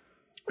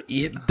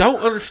 You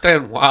don't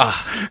understand why.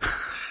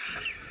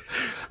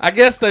 I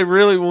guess they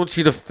really want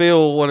you to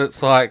feel what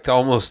it's like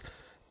to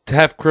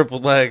have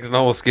crippled legs and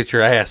almost get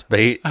your ass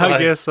beat. I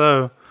guess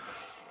so.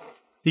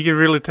 You can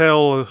really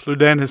tell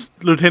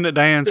Lieutenant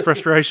Dan's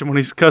frustration when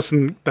he's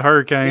cussing the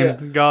hurricane. Yeah.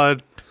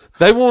 God.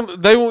 They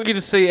want you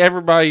to see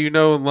everybody you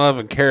know and love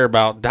and care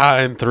about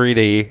die in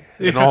 3D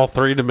in all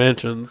three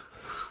dimensions.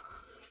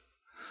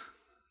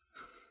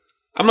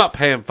 I'm not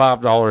paying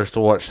 $5 to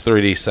watch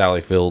 3D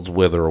Sally Fields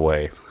wither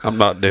away. I'm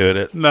not doing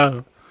it.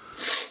 No.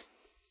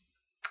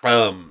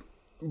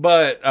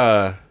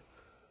 But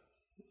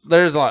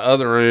there's like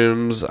other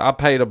rooms. I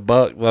paid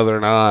 $1 the other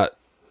night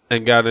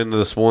and got into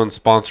this one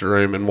sponsor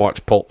room and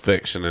watched Pulp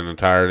Fiction in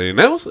entirety, and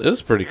it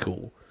was pretty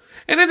cool.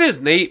 And it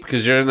is neat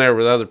because you're in there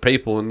with other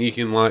people and you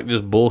can like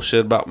just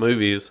bullshit about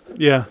movies.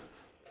 Yeah.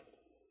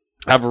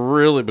 I've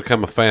really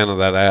become a fan of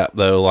that app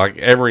though. Like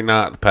every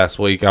night the past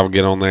week I'll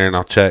get on there and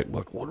I'll check,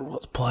 like, wonder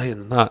what's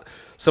playing tonight.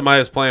 Somebody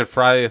was playing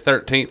Friday the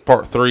 13th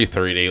Part 3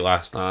 3D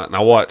last night, and I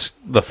watched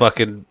the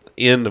fucking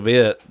end of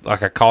it.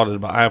 Like I caught it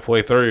about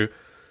halfway through,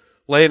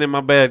 laying in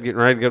my bed getting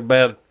ready to go to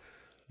bed,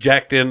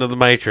 jacked into the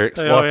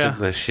Matrix, watching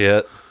this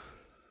shit.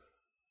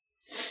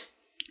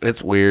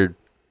 It's weird.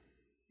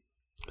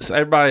 So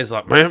everybody's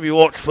like, man, have you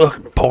watched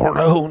fucking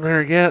porno in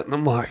there yet? And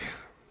I'm like,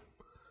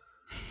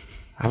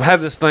 I've had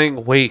this thing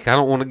a week. I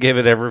don't want to give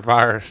it every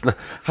virus.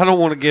 I don't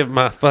want to give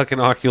my fucking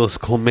Oculus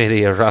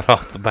chlamydia right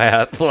off the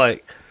bat.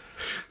 Like,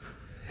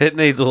 it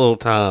needs a little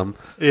time.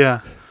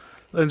 Yeah.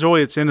 Enjoy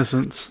its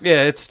innocence.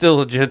 Yeah, it's still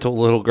a gentle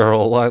little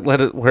girl. Like,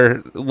 let it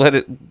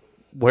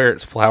wear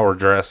its flower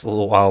dress a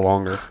little while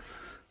longer,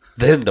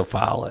 then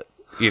defile it.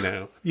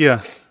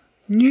 Yeah,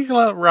 you can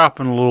let it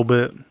ripen a little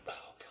bit. Oh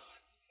God!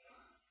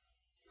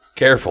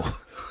 Careful.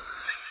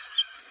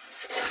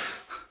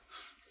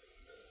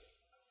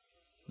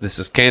 This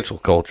is cancel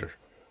culture.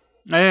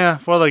 Yeah,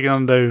 what are they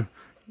gonna do?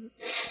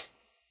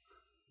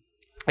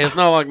 It's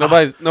not like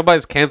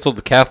nobody's canceled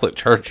the Catholic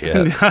Church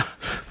yet.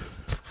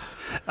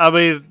 I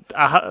mean,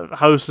 I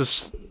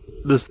host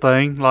this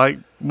thing. Like,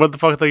 what the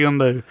fuck are they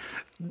gonna do?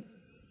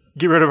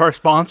 Get rid of our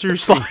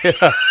sponsors?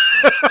 Yeah.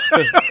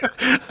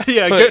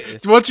 Why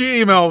don't you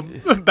email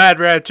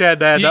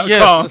badradchaddad.com?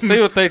 Yes,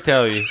 see what they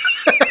tell you.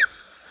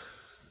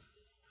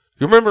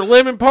 You remember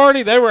Lemon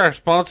Party? They were our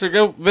sponsor.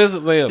 Go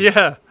visit them.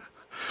 Yeah.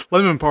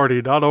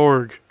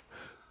 Lemonparty.org.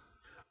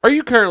 Are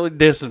you currently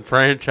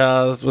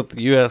disenfranchised with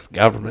the U.S.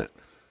 government?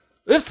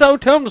 If so,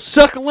 tell them to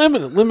suck a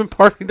lemon at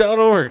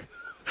lemonparty.org.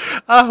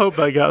 I hope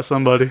that got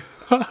somebody.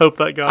 I hope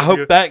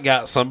that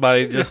got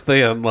somebody just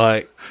then.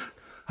 Like,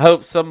 I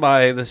hope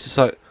somebody that's just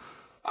like,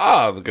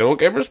 the Good Old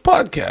Gamers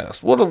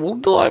podcast. What a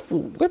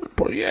delightful lemon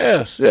party.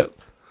 Yes, yeah.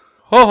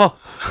 Oh.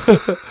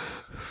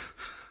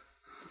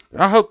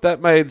 I hope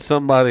that made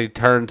somebody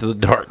turn to the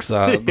dark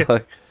side. Yeah.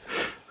 Like,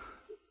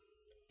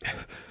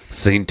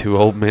 seen two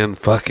old men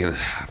fucking.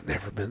 I've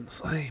never been the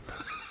same.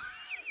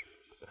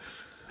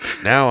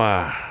 Now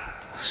I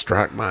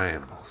strike my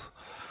animals.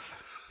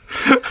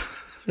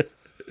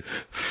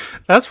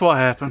 That's what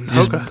happened.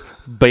 Just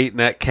beating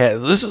that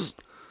cat. This is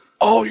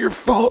all your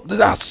fault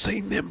that I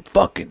seen them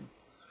fucking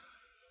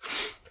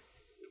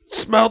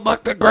smelled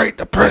like the Great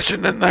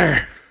Depression in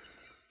there.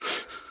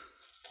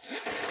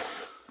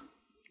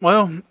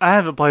 Well, I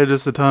haven't played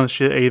just a ton of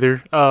shit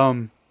either.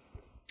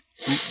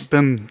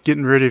 Been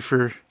getting ready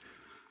for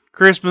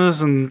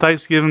Christmas and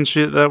Thanksgiving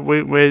shit that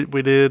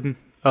we did.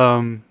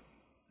 But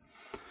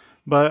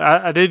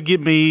I did get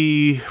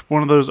me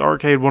one of those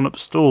arcade 1-up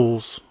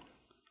stools.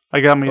 I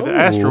got me the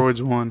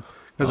Asteroids one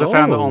because I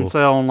found it on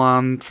sale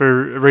online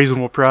for a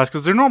reasonable price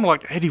because they're normally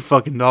like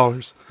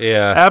 $80.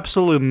 Yeah.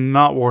 Absolutely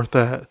not worth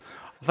that.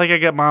 I think I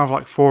got mine for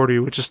like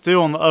 $40, which is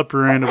still on the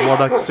upper end of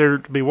what I consider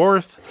it to be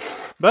worth.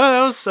 But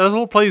I was a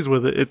little pleased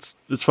with it. It's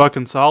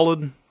fucking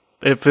solid.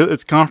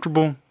 It's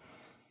comfortable,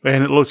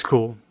 and it looks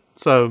cool.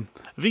 So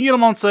if you can get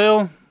them on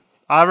sale,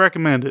 I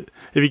recommend it.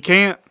 If you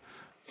can't,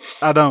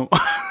 I don't.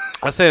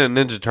 I seen a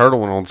Ninja Turtle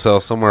one on sale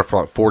somewhere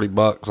for like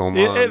 $40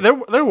 online.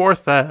 They're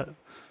worth that.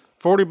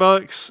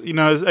 $40, you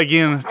know,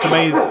 again, to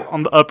me, it's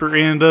on the upper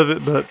end of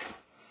it, but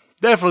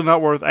definitely not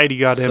worth $80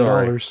 goddamn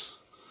dollars.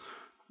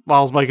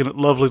 Miles making it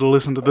lovely to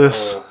listen to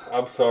this.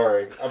 I'm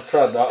sorry. I'm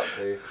trying not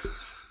to.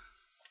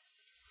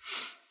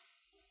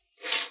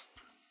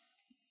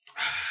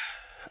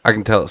 I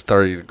can tell it's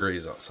 30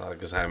 degrees outside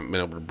because I haven't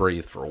been able to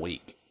breathe for a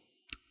week.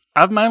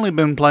 I've mainly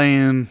been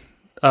playing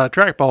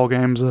trackball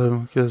games though,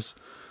 because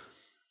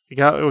we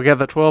got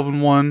the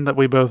 12-1 that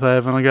we both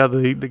have, and I got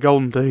the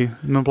Golden Tee.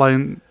 I've been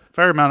playing a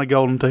fair amount of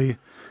Golden Tee.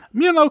 I'm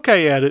getting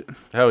okay at it.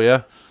 Hell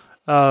yeah.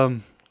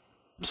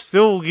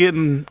 Still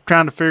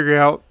trying to figure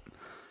out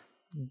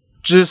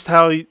just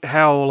how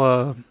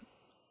to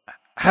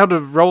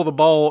roll the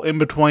ball in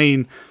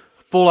between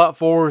full out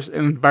force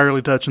and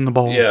barely touching the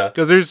ball. Yeah.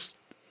 Because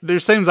there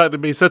seems like to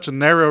be such a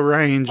narrow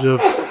range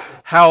of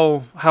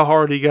how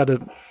hard you got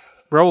to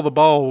roll the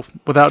ball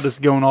without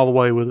just going all the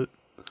way with it.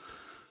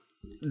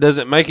 Does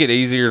it make it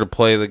easier to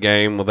play the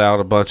game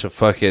without a bunch of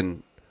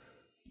fucking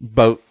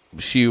boat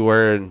shoe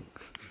wearing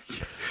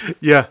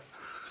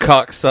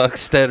cocksuck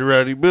steady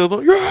ready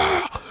builder?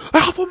 Yeah,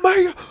 Alpha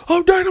Mega,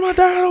 I'm dating my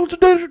dad on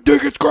today's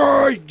dick, it's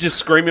great. Just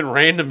screaming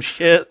random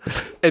shit.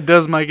 It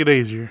does make it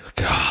easier.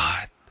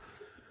 God.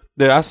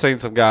 Dude, I seen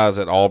some guys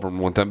at Auburn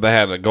one time. They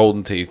had a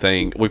Golden Tee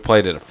thing. We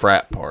played at a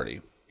frat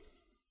party.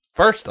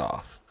 First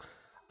off,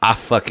 I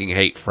fucking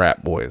hate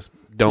frat boys.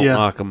 Don't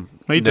like them.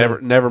 Me too.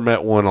 Never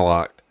met one I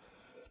liked.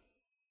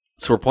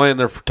 So we're playing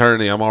their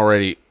fraternity. I'm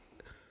already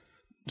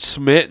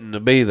smitten to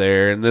be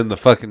there, and then the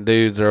fucking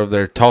dudes are over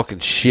there talking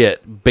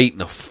shit, beating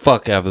the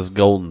fuck out of this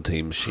Golden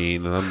Tee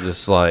machine, and I'm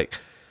just like,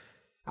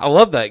 I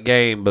love that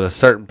game, but a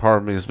certain part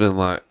of me has been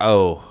like,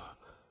 oh,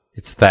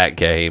 it's that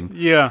game.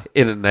 Yeah.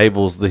 It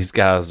enables these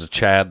guys to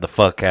chad the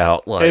fuck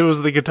out. Like, it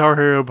was the Guitar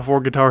Hero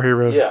before Guitar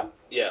Hero. Yeah.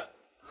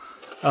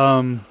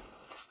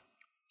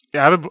 Yeah,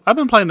 I've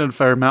been playing it a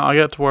fair amount. I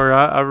got to where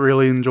I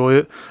really enjoy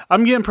it.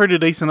 I'm getting pretty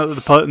decent at the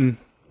putting,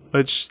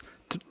 which,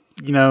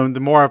 you know, the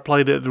more I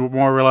played it, the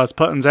more I realized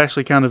putting's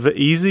actually kind of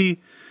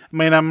easy. I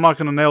mean, I'm not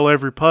going to nail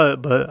every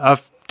putt, but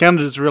I've kind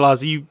of just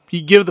realized you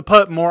give the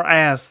putt more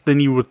ass than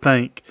you would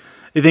think.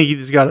 You think you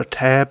just got to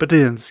tap it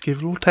in. Just give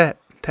it a little tap.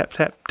 Tap,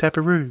 tap,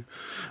 taparoo.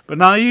 But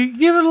now you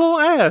give it a little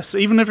ass.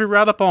 Even if you're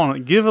right up on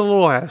it, give it a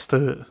little ass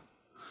to it.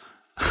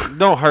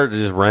 don't hurt to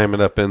just ram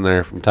it up in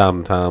there from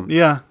time to time.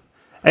 Yeah.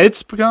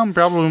 It's become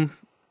probably...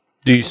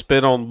 Do you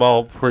spit on the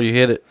ball before you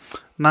hit it?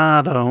 Nah,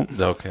 I don't.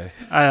 Okay.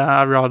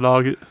 I raw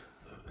dog it.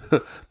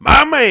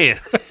 My man!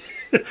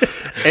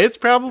 It's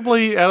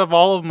probably, out of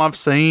all of them I've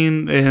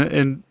seen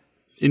and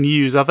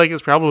used, I think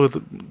it's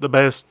probably the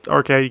best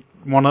arcade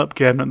 1-up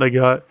cabinet they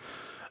got.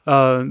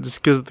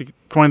 Just because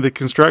between the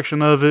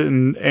construction of it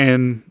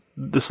and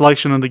the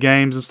selection of the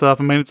games and stuff.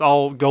 I mean, it's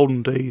all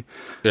Golden Tee.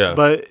 Yeah.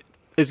 But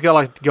it's got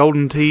like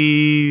Golden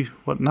Tee,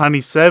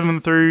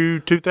 97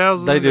 through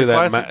 2000? They do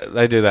that.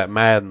 They do that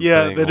Madden.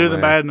 Yeah, thing they do the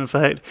Madden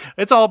effect.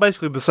 It's all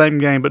basically the same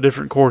game but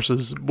different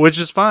courses, which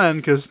is fine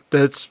because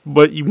that's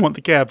what you want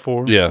the cab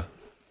for. Yeah.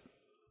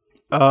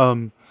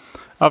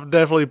 I've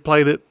definitely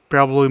played it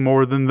probably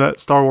more than that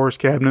Star Wars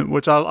cabinet,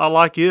 which I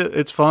like it.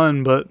 It's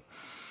fun, but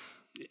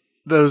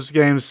those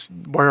games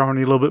wear on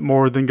you a little bit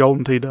more than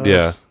Golden Tee does.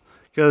 Yeah.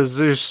 Because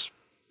there's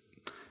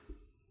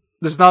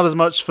not as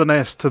much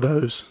finesse to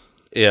those.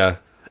 Yeah.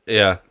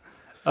 Yeah.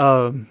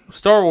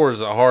 Star Wars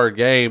is a hard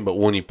game, but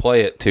when you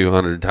play it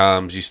 200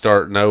 times, you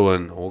start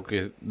knowing,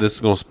 okay, this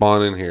is going to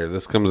spawn in here.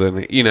 This comes in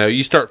here. You know,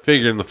 you start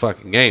figuring the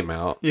fucking game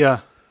out.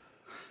 Yeah.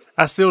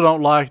 I still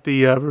don't like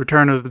the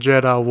Return of the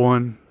Jedi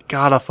one.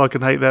 God, I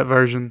fucking hate that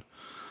version.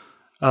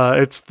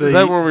 Is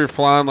that where we were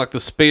flying like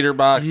the speeder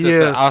bikes at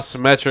the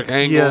isometric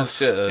angle?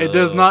 Yes. It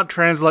does not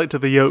translate to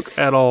the yoke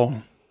at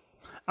all.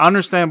 I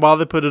understand why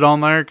they put it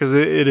on there because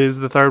it is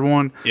the third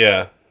one.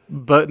 Yeah.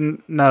 But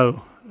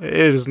no, it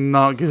is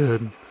not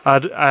good.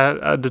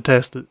 I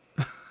detest it.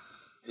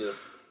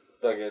 Just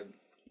fucking.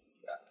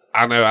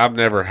 I know I've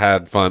never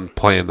had fun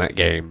playing that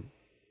game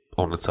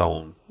on its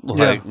own.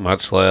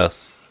 Much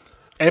less.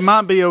 It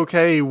might be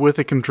okay with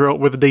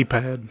a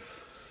D-pad.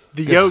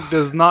 The yoke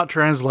does not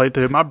translate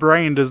to it. My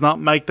brain does not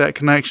make that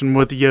connection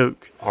with the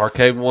yoke.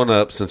 Arcade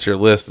 1-Up, since you're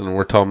listening and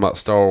we're talking about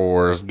Star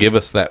Wars, give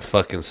us that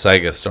fucking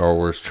Sega Star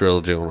Wars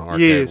trilogy on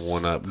Arcade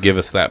 1-Up. Give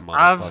us that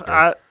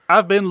motherfucker.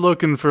 I've been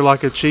looking for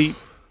like a cheap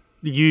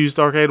used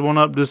Arcade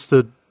 1-Up just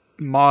to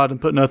mod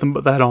and put nothing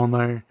but that on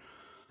there.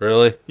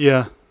 Really?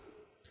 Yeah.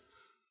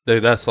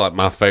 Dude, that's like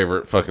my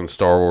favorite fucking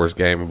Star Wars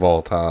game of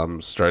all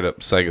time. Straight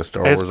up Sega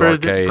Star Wars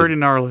Arcade. It's pretty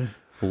gnarly.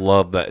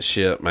 Love that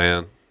shit,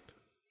 man.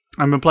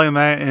 I've been playing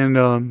that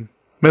and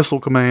Missile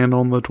Command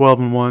on the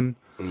 12-in-1.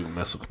 Ooh,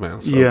 Missile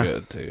Command's so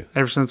good, too.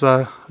 Ever since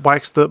I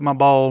waxed up my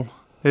ball,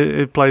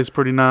 it plays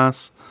pretty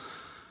nice.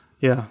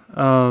 Yeah.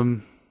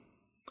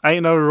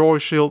 Ain't no Roy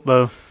Shield,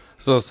 though.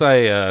 So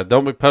say,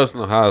 don't be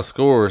posting the high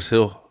scores.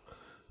 He'll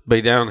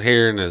be down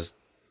here in his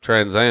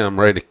Trans Am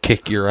ready to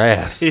kick your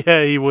ass.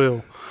 Yeah, he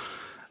will.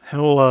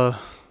 He'll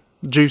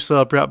juice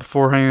up right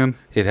beforehand.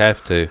 He'd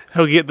have to.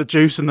 He'll get the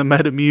juice and the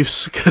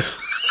Metamuse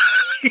because...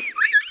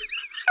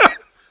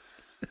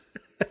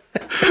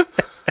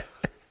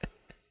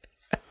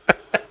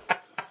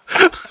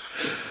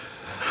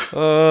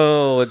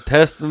 Oh,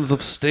 intestines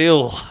of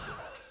steel.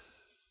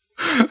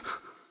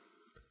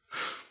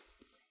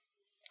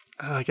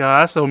 God,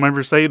 I still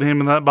remember seeing him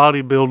in that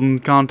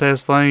bodybuilding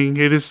contest thing.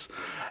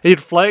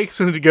 He'd flex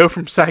and he'd go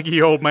from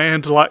saggy old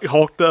man to like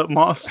hulked up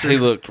monster. He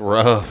looked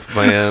rough,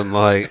 man.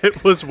 Like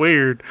it was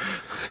weird.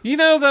 You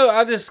know, though,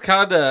 I just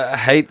kind of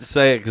hate to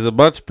say it because a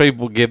bunch of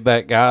people give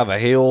that guy the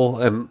hill,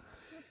 and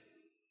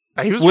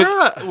he was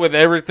right with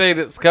everything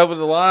that's coming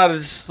to light.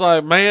 It's just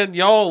like, man,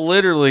 y'all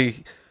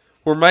literally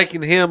were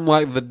making him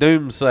like the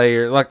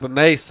doomsayer, like the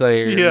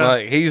naysayer. Yeah,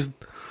 like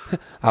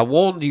I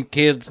warned you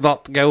kids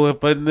not to go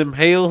up in them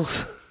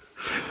hills.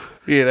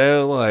 You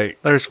know, like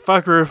there's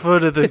fucker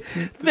afoot of the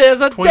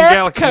there's a Twin death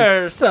Galaxies.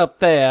 curse up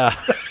there.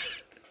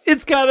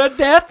 It's got a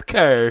death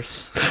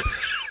curse.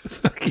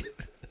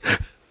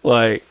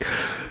 Like,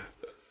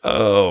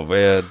 oh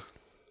man,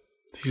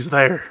 he's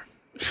there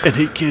and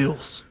he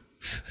kills.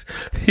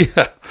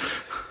 Yeah,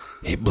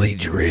 he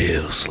bleeds you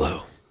real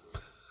slow.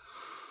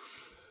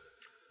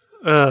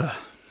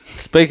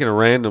 Speaking of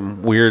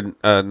random weird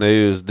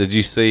news, did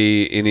you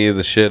see any of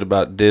the shit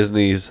about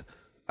Disney's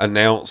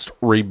announced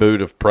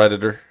reboot of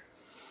Predator?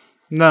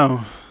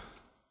 No.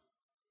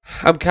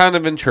 I'm kind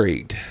of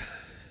intrigued.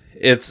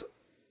 It's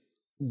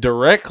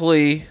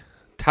directly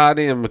tied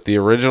in with the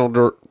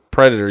original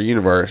Predator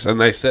universe, and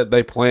they said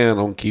they plan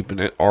on keeping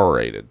it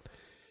R-rated.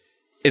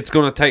 It's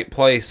going to take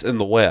place in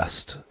the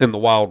West, in the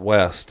Wild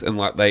West, in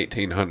like the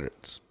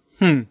 1800s.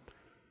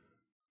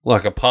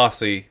 Like a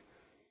posse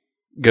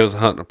goes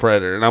hunting a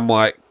predator, and I'm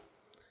like,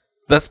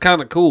 that's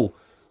kind of cool.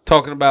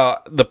 Talking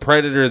about the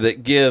Predator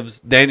that gives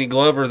Danny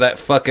Glover that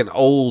fucking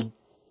old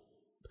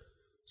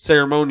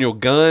ceremonial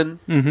gun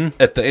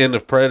at the end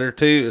of Predator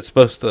 2. It's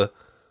supposed to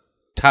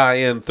tie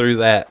in through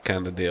that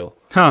kind of deal.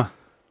 Huh.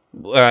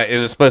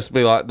 And it's supposed to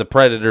be like the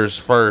Predator's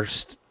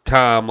first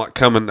time like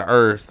coming to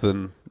Earth,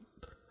 and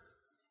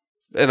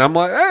I'm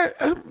like,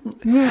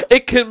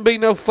 it couldn't be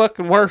no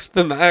fucking worse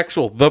than the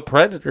actual The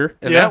Predator,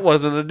 and that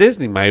wasn't a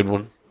Disney made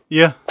one.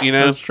 Yeah, you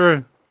know, that's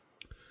true.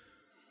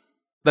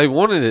 They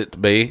wanted it to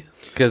be,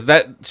 because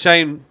that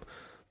Shane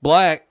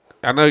Black,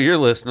 I know you're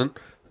listening,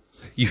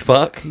 you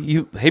fuck,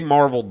 he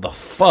marveled the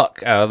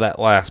fuck out of that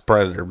last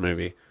Predator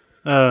movie.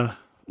 Like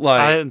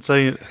I didn't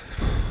see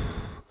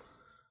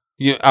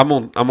it. I'm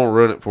gonna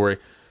ruin it for you.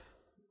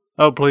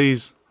 Oh,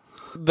 please.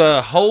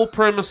 The whole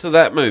premise of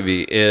that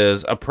movie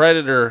is a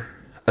predator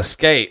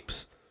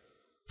escapes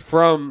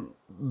from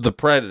the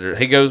predator.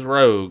 He goes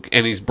rogue,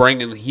 and he's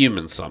bringing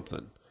humans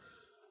something.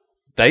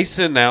 They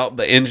send out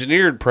the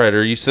engineered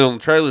predator. You see on the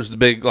trailers, the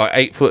big, like,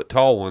 8-foot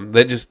tall one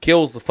that just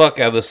kills the fuck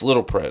out of this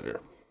little predator.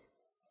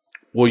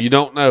 Well, you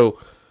don't know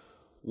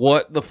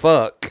what the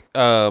fuck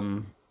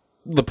the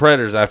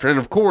predator's after. And,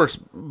 of course,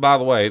 by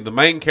the way, the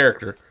main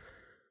character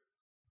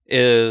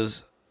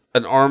is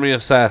an army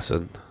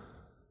assassin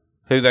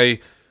who they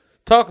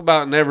talk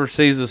about never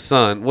sees his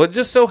son. What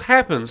just so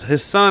happens,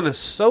 his son is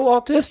so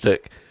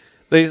autistic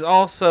that he's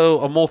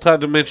also a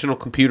multi-dimensional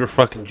computer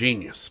fucking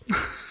genius.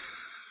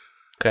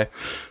 Okay.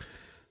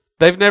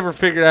 They've never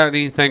figured out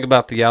anything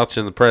about the Yautja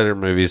in the Predator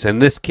movies,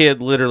 and this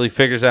kid literally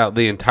figures out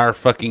the entire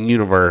fucking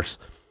universe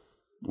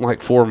in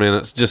like 4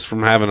 minutes just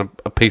from having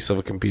a piece of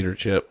a computer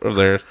chip of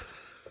theirs.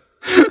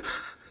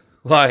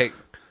 Like,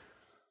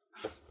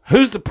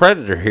 who's the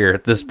Predator here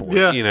at this point?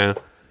 Yeah. You know?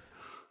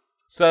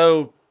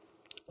 So,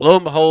 lo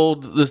and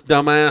behold, this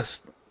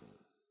dumbass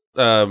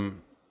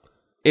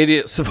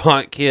idiot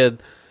savant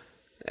kid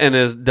and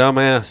his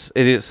dumbass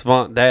idiot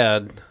savant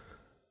dad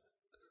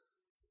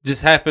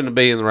just happened to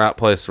be in the right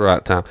place at the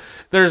right time.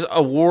 There's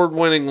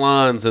award-winning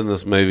lines in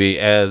this movie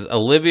as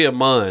Olivia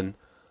Munn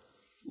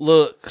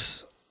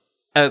looks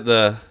at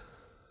the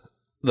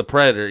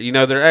Predator. You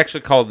know, they're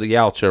actually called the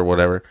Yautja or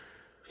whatever.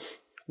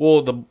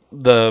 Well,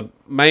 the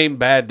main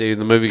bad dude in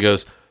the movie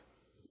goes,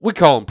 we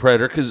call him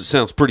Predator because it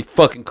sounds pretty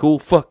fucking cool.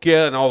 Fuck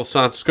yeah. And all the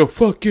scientists go,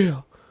 fuck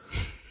yeah.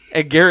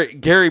 And Gary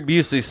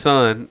Busey's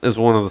son is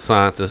one of the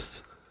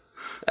scientists.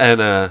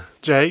 And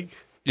Jake?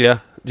 Yeah,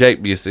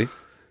 Jake Busey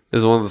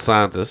is one of the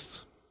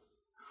scientists.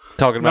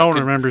 Talking about No one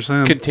remembers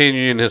him.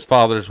 continuing his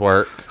father's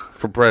work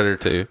for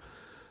Predator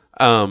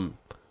 2.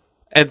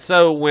 And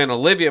so when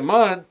Olivia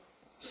Munn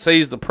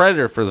sees the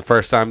Predator for the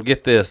first time,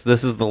 get this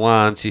is the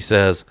line she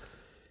says,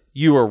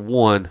 "You are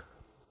one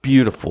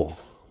beautiful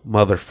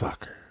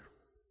motherfucker."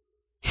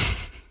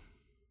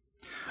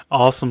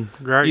 Awesome.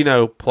 Great. You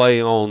know,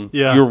 play on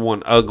Yeah. "You're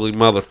one ugly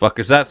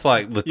motherfuckers." That's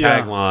like the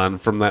Yeah. tagline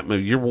from that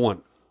movie. You're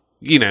one,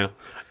 you know.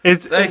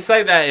 It's They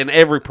say that in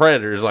every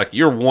Predator. Is like,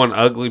 "You're one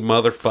ugly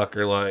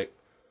motherfucker." Like,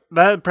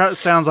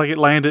 sounds like it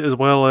landed as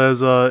well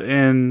as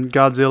in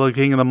Godzilla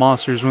King of the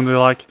Monsters when they're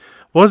like,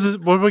 what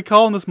are we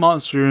calling this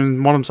monster?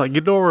 And one of them's like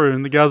Ghidorah,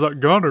 and the guy's like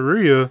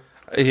gonorrhea.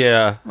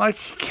 yeah, Like,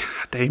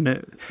 God damn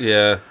it.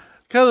 yeah.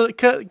 Cut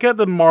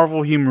the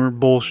Marvel humor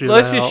bullshit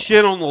Let's out. just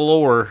shit on the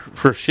lore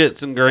for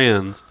shits and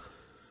grins.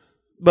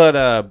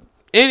 But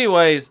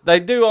anyways, they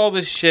do all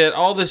this shit.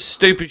 All this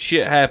stupid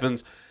shit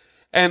happens.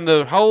 And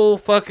the whole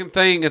fucking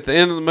thing at the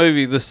end of the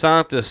movie, the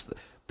scientists,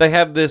 they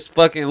have this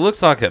fucking, it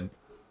looks like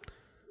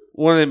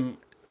one of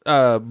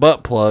them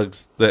butt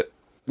plugs that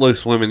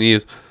loose women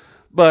use.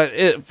 But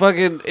it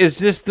fucking is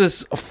just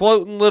this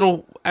floating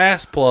little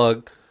ass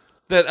plug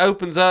that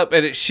opens up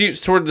and it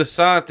shoots toward the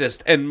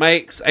scientist and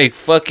makes a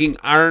fucking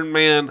Iron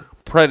Man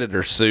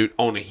Predator suit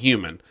on a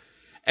human.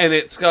 And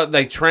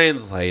they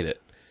translate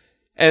it.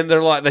 And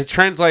they're like, they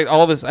translate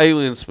all this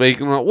alien speak.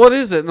 And I'm like, what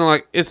is it? And they're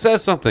like, it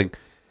says something.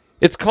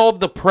 It's called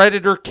the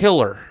Predator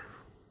Killer.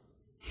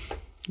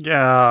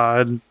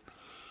 God.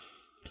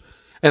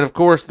 And of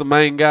course, the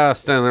main guy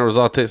standing there was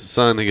Autistic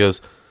Son.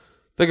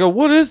 They go,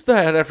 what is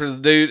that? After the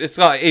dude, it's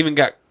like even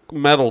got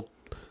metal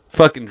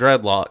fucking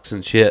dreadlocks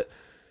and shit.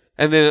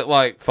 And then it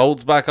like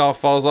folds back off,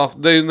 falls off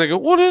the dude. And they go,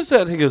 what is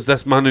that? And he goes,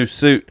 that's my new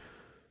suit.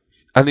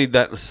 I need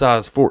that in a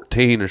size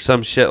 14 or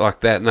some shit like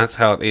that. And that's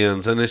how it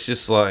ends. And it's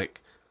just like,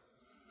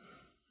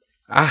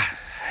 I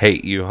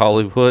hate you,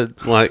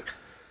 Hollywood. Like,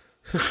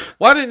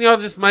 why didn't y'all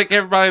just make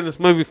everybody in this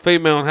movie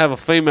female and have a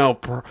female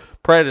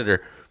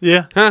predator?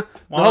 Yeah. Huh?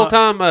 Why The whole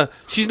not? time,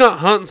 she's not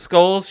hunting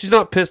skulls. She's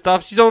not pissed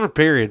off. She's on her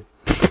period.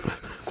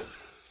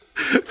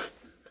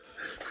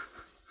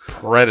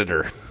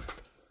 Predator.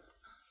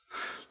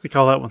 They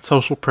call that one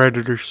social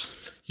predators.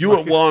 You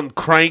are one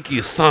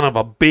cranky son of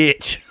a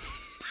bitch.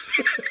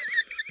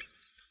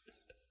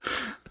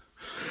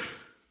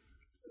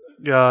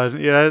 God,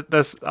 yeah,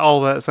 that's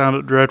all that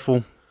sounded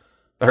dreadful.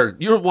 Or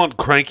you're one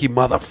cranky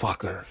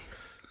motherfucker.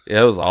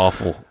 Yeah, it was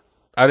awful.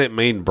 I didn't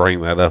mean to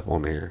bring that up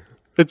on here.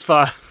 It's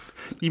fine.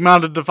 You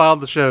might have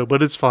defiled the show,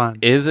 but it's fine.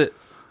 Is it?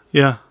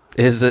 Yeah,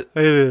 Is it?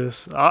 it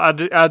is. I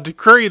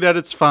decree that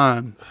it's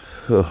fine.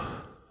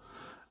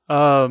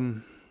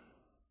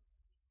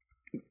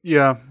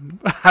 Yeah,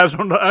 I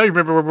don't know. I don't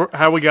remember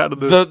how we got to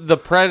this. The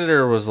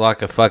Predator was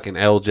like a fucking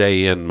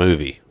LJN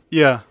movie.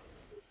 Yeah.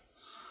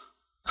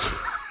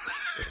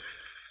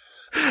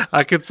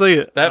 I could see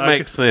it. That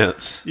makes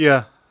sense.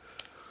 Yeah.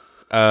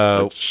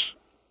 Yeah,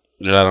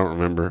 I don't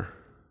remember.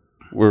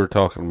 We were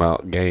talking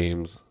about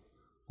games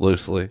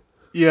loosely.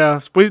 Yeah,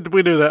 we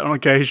do that on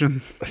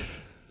occasion.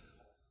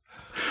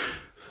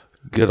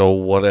 Good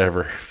old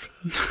whatever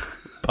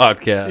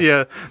podcast.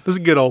 Yeah, this is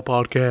a good old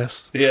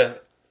podcast. Yeah,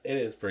 it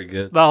is pretty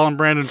good. Dial and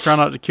Brandon try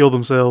not to kill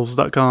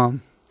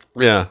themselves.com.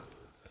 Yeah.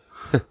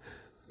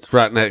 It's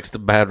right next to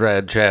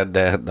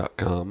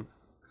badradchaddad.com.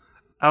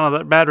 I don't know,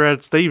 that Bad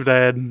Rad Steve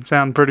Dad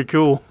sounded pretty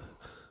cool.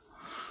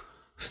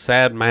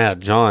 Sad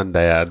Mad John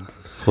Dad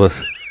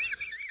was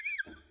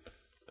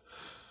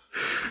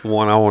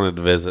one I wanted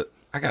to visit.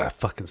 I gotta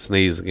fucking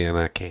sneeze again.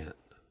 I can't.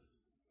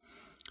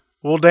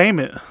 Well, damn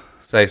it.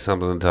 Say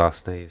something until I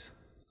sneeze.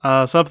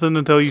 Something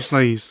until you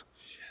sneeze.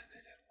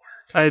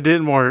 It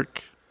didn't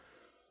work.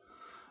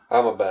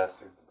 I'm a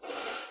bastard.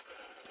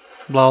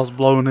 Blaw's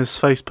blowing his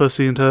face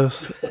pussy into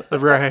the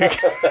rag.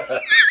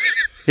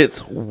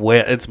 It's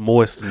wet. It's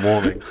moist and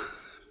warming.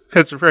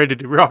 It's ready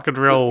to rock and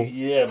roll.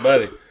 Yeah,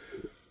 buddy.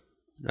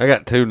 I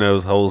got 2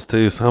 nose holes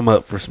too, so I'm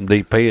up for some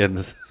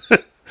DPs.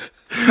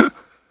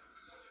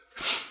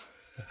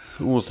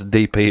 Who wants to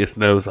DP his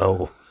nose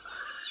hole?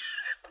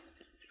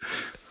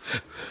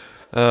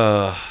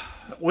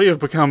 We have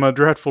become a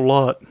dreadful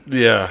lot.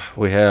 Yeah,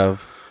 we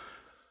have.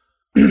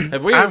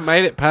 Have we even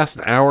made it past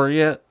an hour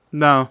yet?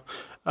 No.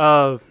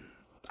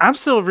 I'm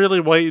still really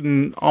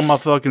waiting on my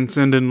fucking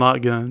send-in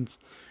light guns.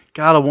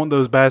 God, I want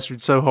those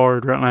bastards so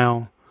hard right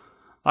now.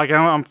 Like,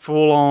 I'm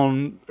full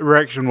on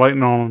erection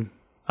waiting on them.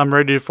 I'm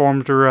ready for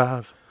them to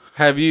arrive.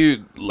 Have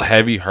you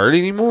heard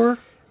any more?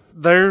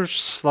 They're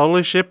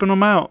slowly shipping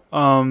them out.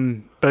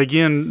 But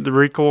again, the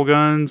recoil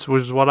guns,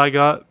 which is what I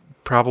got,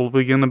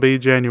 probably going to be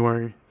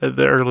January at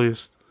the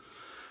earliest.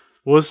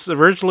 Was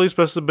originally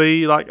supposed to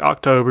be like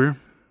October,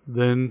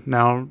 then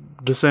now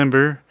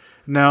December.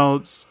 Now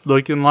it's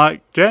looking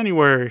like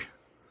January.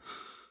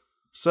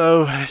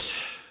 So,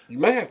 You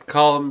may have to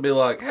call them and be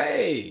like,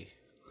 hey,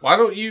 why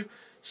don't you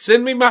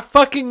send me my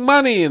fucking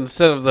money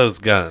instead of those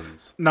guns?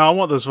 no, I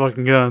want those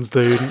fucking guns,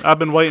 dude. I've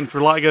been waiting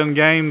for light gun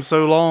games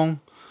so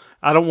long.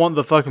 I don't want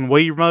the fucking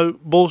Wii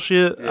remote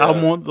bullshit. Yeah. I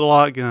want the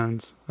light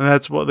guns. And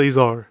that's what these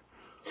are.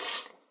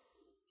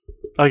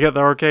 I got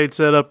the arcade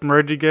set up and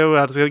ready to go.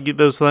 I just got to get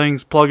those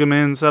things, plug them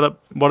in, set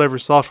up whatever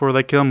software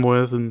they come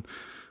with, and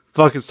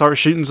fucking start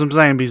shooting some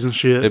zombies and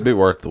shit. It'd be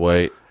worth the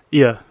wait.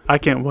 Yeah, I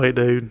can't wait,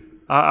 dude.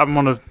 I'm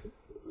going to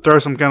throw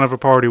some kind of a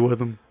party with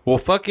them. Well,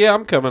 fuck yeah,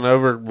 I'm coming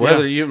over.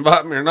 Whether you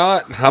invite me or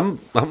not, I'm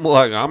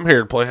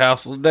here to play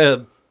House of the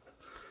Dead.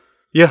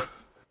 Yeah.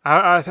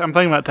 I'm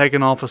thinking about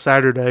taking off a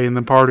Saturday and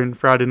then partying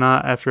Friday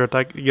night after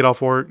I get off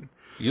work.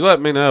 You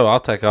let me know. I'll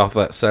take off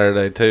that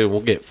Saturday, too.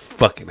 We'll get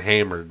fucking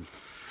hammered.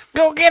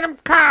 Go get him,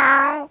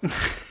 Carl!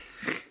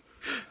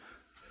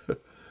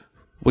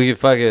 We can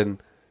fucking...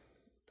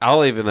 I'll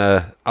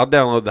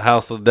download the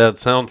House of the Dead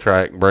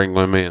soundtrack and bring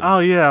them in. Oh,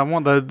 yeah, I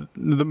want the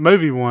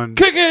movie one.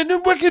 Kicking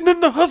and wicked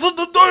in the House of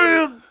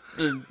the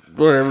Dead!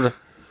 Whatever.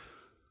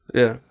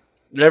 Yeah.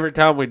 Every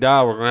time we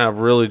die, we're going to have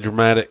really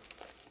dramatic...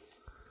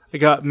 They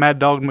got Mad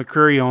Dog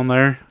McCree on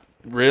there.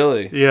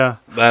 Really? Yeah.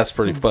 That's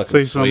pretty fucking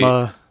See sweet.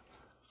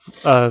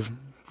 some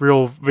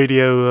real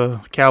video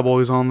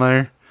cowboys on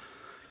there.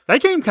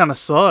 That game kind of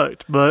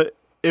sucked, but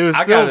it was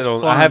still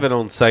fun. I have it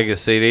on Sega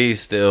CD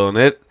still, and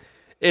it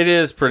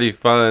is pretty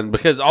fun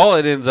because all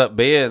it ends up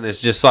being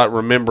is just like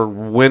remember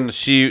when to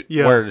shoot,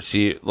 where to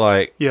shoot,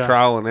 like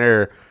trial and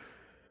error.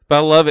 But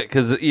I love it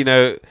because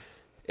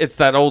it's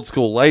that old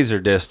school laser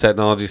disc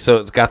technology, so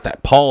it's got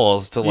that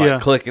pause to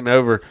like clicking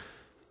over.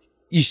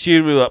 You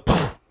shoot me like,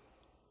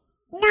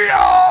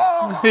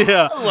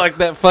 yeah, like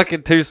that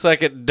fucking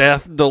 2-second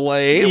death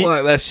delay.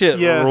 Like that shit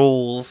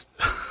rules.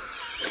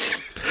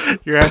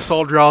 Your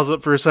asshole draws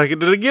up for a second.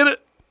 Did it get it?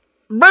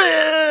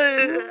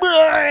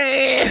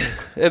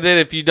 And then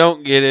if you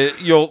don't get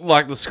it, you'll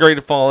like the screen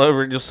to fall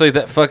over and you'll see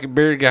that fucking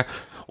bearded guy.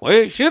 Well,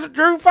 you should have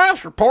drew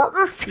faster,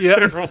 partner.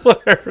 Yeah. Or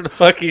whatever the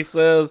fuck he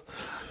says.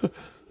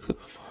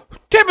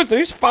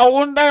 Timothy's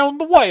falling down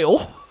the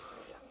well.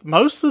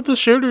 Most of the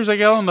shooters I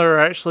got on there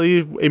are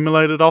actually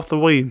emulated off the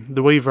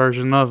Wii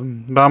version of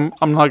them. But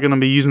I'm not going to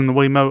be using the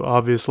Wiimote,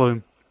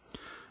 obviously.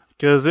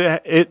 Because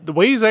the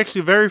Wii is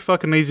actually very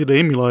fucking easy to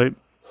emulate.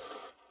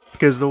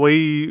 Because the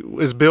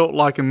Wii is built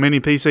like a mini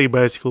PC,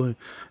 basically.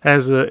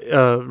 Has a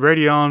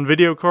Radeon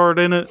video card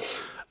in it.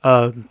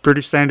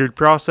 Pretty standard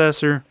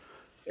processor.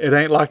 It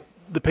ain't like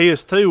the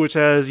PS2, which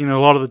has, a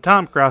lot of the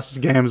Time Crisis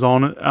games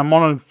on it. I'm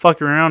going to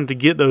fuck around to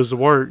get those to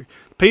work.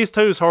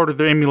 PS2 is harder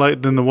to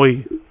emulate than the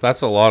Wii.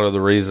 That's a lot of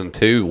the reason,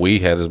 too.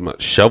 We had as much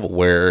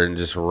shovelware and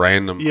just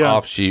random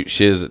offshoot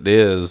shit as it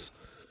is.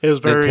 It was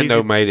very Nintendo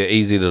easy. made it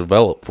easy to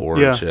develop for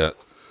and shit.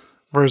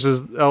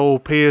 Versus the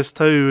old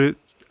PS2, it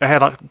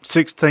had like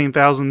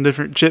 16,000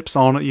 different chips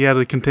on it you had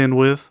to contend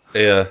with.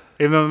 Yeah.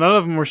 Even though none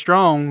of them were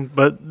strong,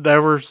 but they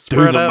were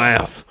spread Do the out.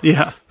 math.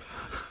 Yeah.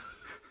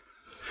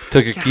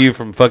 Took a cue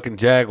from fucking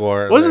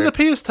Jaguar. Was it the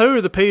PS2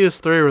 or the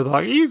PS3 where they're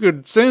like, you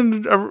could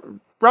send a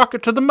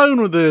rocket to the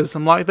moon with this?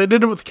 I'm like, they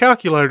did it with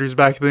calculators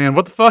back then.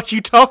 What the fuck are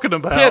you talking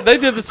about? Yeah, they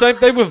did the same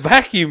thing with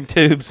vacuum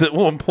tubes at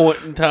one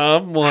point in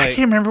time. I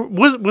can't remember.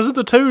 Was it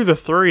the 2 or the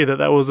 3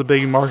 that was a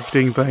big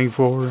marketing thing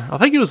for? I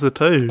think it was the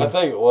 2. I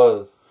think it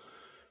was.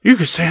 You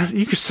could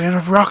send a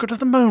rocket to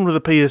the moon with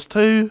a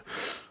PS2.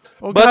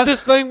 Oh, but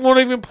this thing won't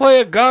even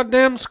play a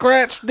goddamn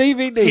scratch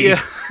DVD.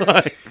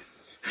 Yeah.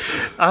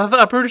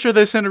 I'm pretty sure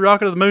they sent a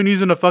rocket to the moon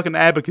using a fucking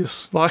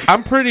abacus. Like,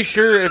 I'm pretty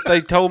sure if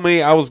they told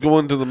me I was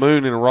going to the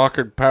moon in a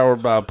rocket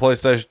powered by a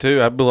PlayStation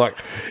 2, I'd be like,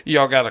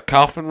 y'all got a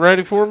coffin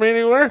ready for me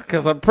anywhere?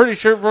 Because I'm pretty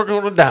sure we're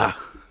going to die.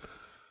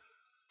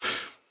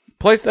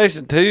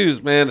 PlayStation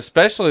 2s, man,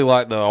 especially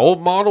like the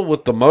old model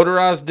with the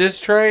motorized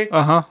disc tray.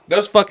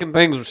 Those fucking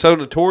things are so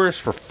notorious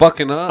for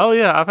fucking up. Oh,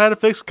 yeah, I've had to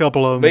fix a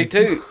couple of them. Me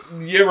too.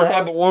 You ever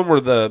had the one where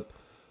the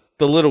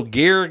little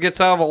gear gets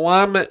out of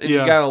alignment and you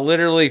gotta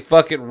literally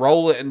fucking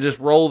roll it and just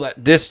roll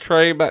that disc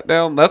tray back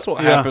down? That's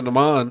what happened to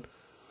mine.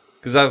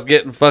 Because I was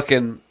getting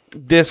fucking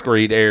disc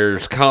read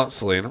errors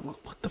constantly. And I'm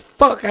like, what the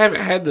fuck? I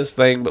haven't had this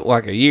thing but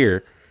like a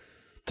year.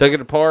 Took it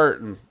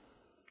apart and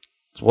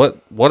it's what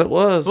it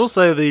was. We'll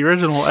say the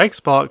original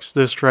Xbox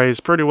disc tray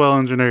is pretty well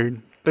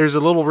engineered. There's a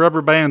little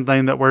rubber band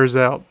thing that wears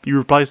out. You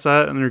replace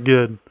that and they're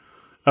good.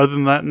 Other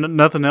than that,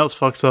 nothing else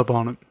fucks up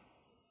on it.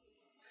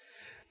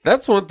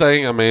 That's one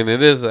thing. I mean,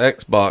 it is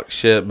Xbox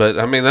shit, but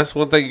I mean, that's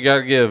one thing you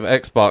gotta give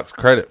Xbox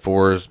credit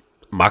for is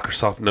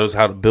Microsoft knows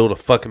how to build a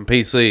fucking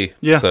PC.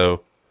 Yeah.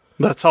 So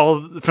that's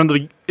all from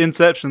the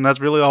inception. That's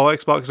really all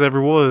Xbox ever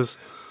was.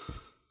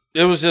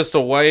 It was just a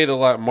way to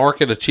like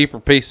market a cheaper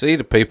PC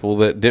to people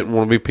that didn't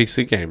want to be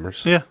PC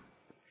gamers. Yeah.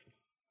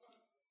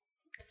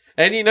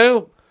 And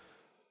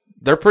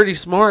they're pretty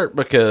smart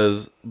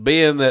because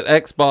being that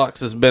Xbox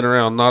has been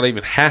around not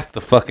even half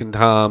the fucking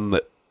time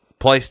that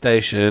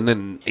PlayStation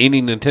and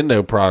any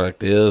Nintendo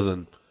product is,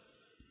 and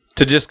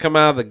to just come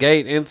out of the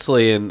gate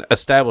instantly and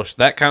establish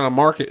that kind of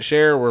market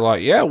share, we're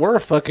like, yeah, we're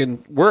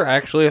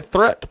actually a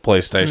threat to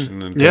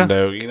PlayStation and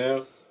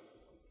Nintendo,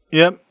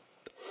 Yep.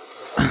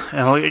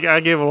 And I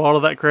give a lot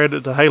of that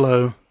credit to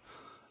Halo.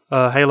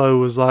 Halo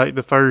was like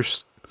the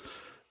first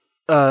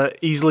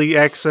easily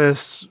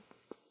access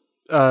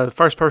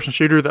first-person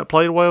shooter that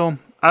played well.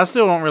 I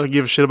still don't really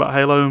give a shit about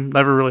Halo.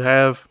 Never really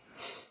have.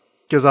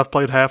 Because I've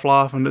played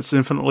Half-Life and it's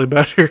infinitely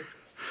better.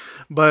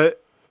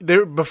 But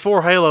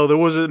before Halo, there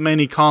wasn't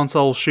many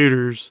console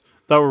shooters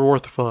that were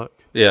worth a fuck.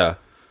 Yeah.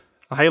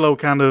 Halo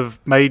kind of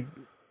made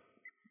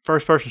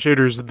first-person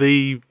shooters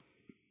the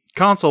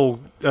console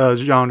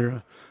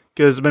genre.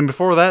 Because,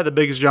 before that, the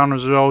biggest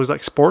genres were always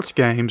like sports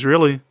games,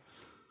 really.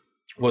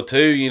 Well,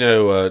 too,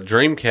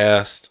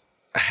 Dreamcast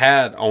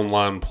had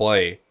online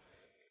play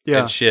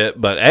and shit,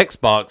 but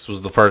Xbox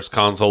was the first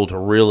console to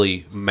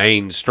really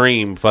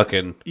mainstream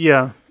fucking...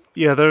 Yeah,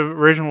 the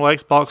original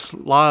Xbox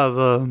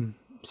Live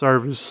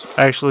service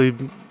actually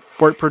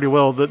worked pretty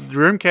well. The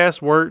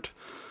Dreamcast worked,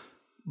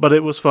 but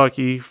it was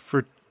fucky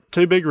for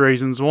two big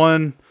reasons.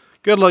 One,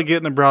 good luck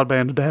getting a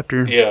broadband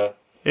adapter. Yeah.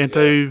 And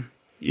two,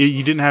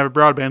 you didn't have a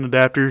broadband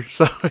adapter,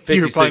 so if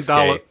you were playing 56K.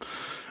 dial-up.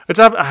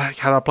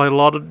 I played a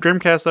lot of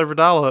Dreamcast over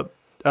dial-up.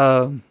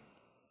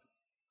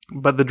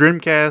 But the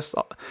Dreamcast,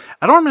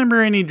 I don't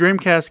remember any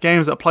Dreamcast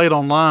games that played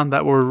online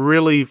that were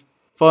really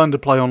fun to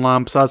play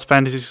online besides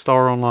Phantasy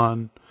Star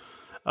Online.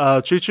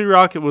 Choo Choo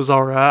Rocket was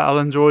alright. I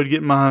enjoyed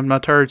getting my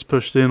turrets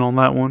pushed in on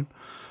that one.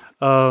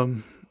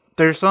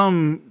 There's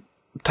some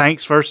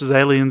Tanks vs.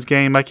 Aliens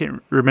game. I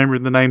can't remember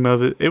the name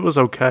of it. It was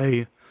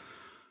okay.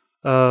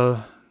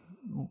 I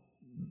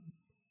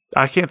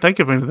can't think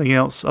of anything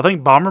else. I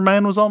think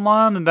Bomberman was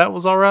online and that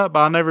was alright, but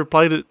I never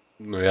played it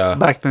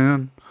back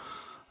then.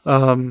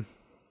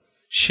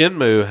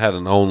 Shenmue had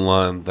an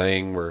online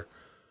thing where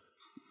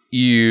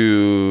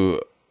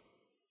you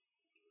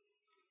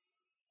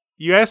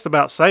asked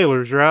about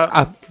sailors,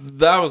 right?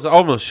 I was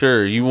almost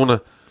sure you want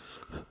to.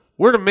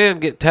 Where do men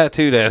get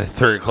tattooed at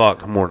 3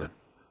 o'clock in the morning?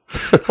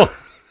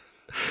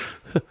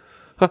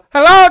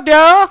 Hello,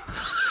 Joe.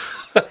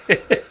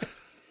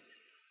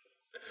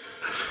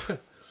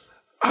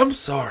 I'm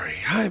sorry.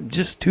 I'm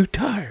just too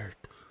tired.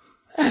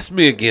 Ask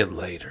me again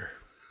later.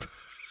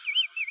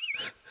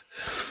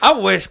 I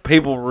wish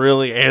people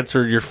really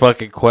answered your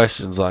fucking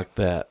questions like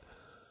that.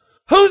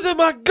 Who's in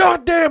my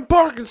goddamn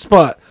parking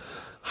spot?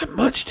 I'm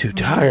much too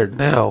tired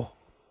now.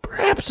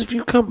 Perhaps if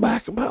you come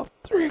back about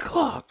 3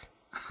 o'clock,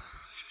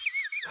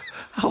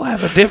 I'll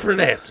have a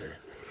different answer.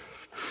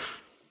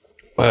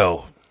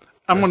 Well,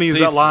 I'm going to use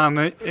that line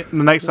the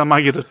next time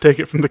I get a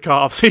ticket from the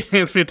cops. He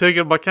hands me a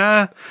ticket. I'm like,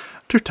 I'm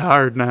too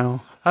tired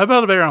now. How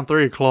about it around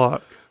 3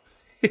 o'clock?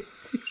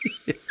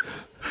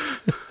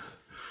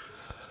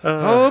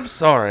 Oh, I'm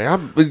sorry.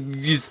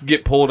 You just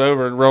get pulled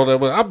over and rolled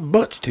over. I'm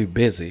much too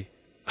busy.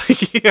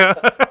 Yeah.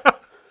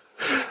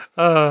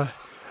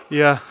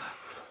 Yeah.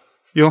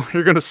 You're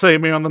going to see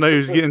me on the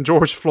news getting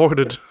George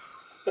Floyded.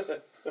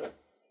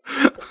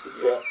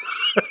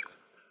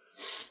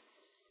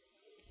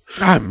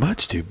 I'm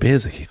much too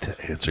busy to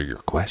answer your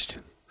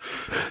question.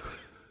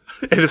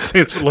 And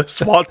essentially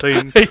SWAT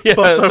team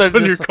busts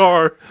open your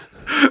car.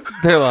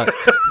 They're like,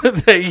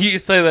 you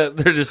say that,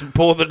 they're just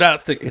pulling the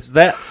nightstick. Is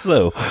that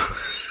so?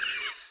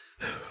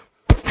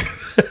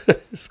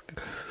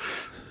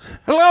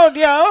 Hello,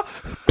 y'all.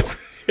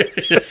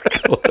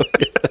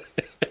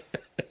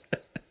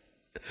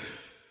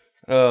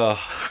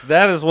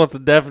 That is what the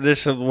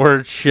definition of the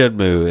word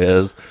Shenmue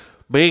is.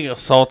 Being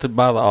assaulted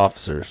by the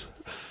officers.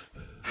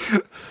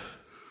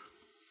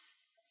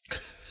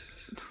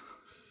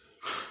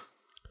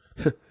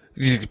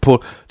 You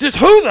pull, just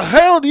who the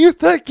hell do you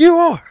think you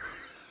are?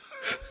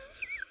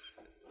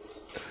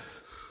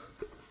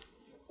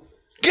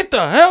 Get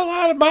the hell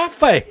out of my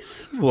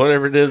face.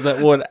 Whatever it is, that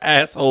one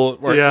asshole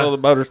that works on the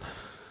motors.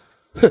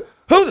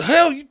 Who the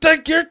hell you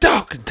think you're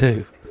talking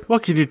to?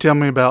 What can you tell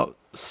me about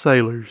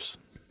sailors?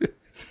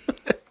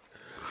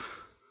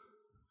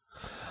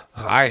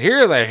 I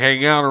hear they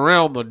hang out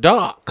around the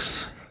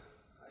docks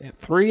at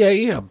 3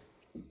 a.m.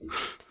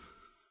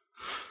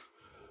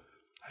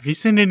 Have you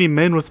seen any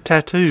men with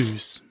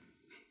tattoos?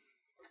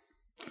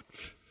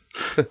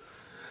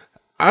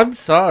 I'm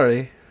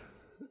sorry.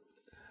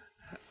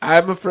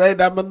 I'm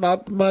afraid I'm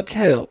not much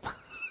help.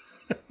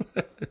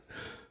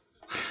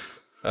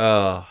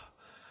 The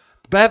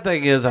bad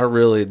thing is I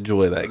really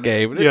enjoy that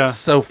game. It's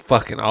so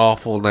fucking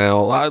awful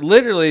now. I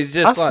literally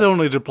just I still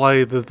need to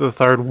play the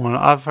third one.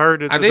 I've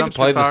heard it's I need to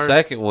play the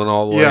second one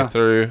all the way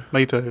through.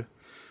 Me too.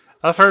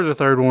 I've heard the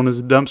third one is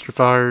a dumpster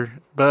fire,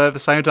 but at the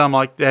same time,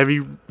 like,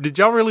 did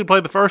y'all really play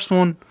the first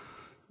one?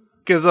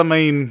 Because, I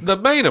mean... The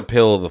main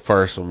appeal of the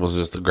first one was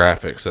just the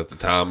graphics at the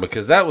time,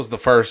 because that was the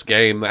first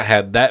game that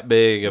had that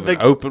big of an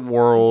open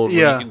world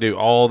where you can do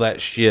all that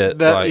shit.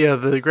 The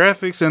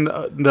graphics and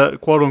the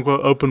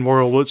quote-unquote open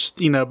world, which,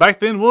 back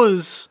then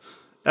was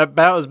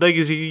about as big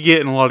as you could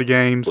get in a lot of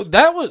games. Well,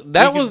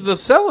 that was the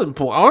selling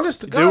point. Honest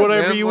to God, do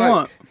whatever you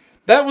want.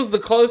 That was the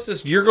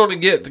closest you're going to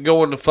get to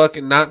going to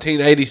fucking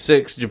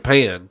 1986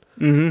 Japan.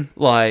 Mm-hmm.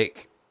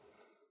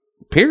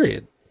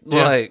 Period.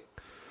 Yeah.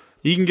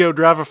 You can go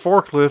drive a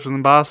forklift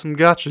and buy some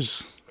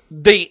gotchas.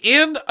 The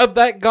end of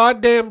that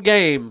goddamn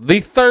game,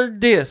 the third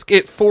disc,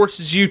 it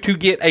forces you to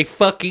get a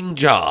fucking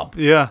job.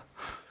 Yeah.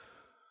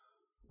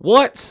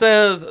 What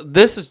says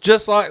this is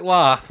just like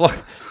life?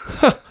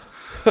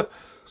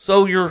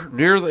 So you're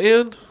near the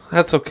end?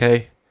 That's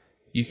okay.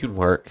 You can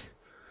work.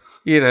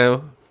 You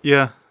know,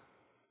 Yeah.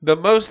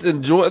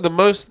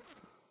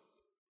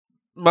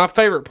 my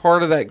favorite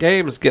part of that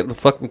game is getting the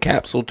fucking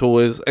capsule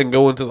toys and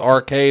going to the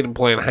arcade and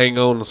playing Hang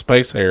On the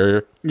Space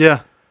Harrier.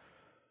 Yeah.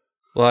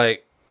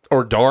 Like,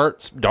 or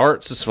darts.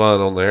 Darts is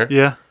fun on there.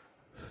 Yeah.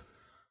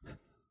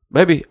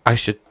 Maybe I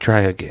should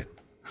try again.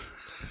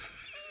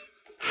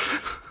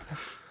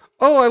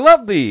 Oh, I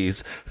love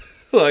these.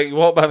 Like, you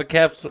walk by the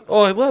capsule.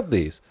 Oh, I love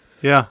these.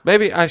 Yeah.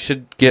 Maybe I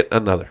should get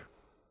another.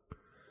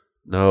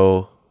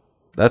 No,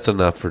 that's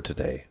enough for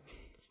today.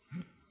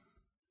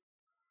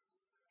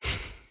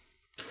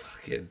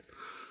 Fucking.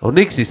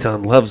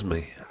 Onixie-san loves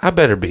me. I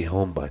better be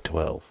home by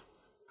 12.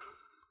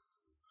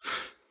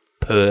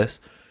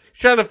 Puss. You're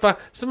trying to find...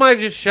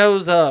 Somebody just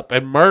shows up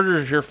and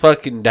murders your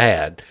fucking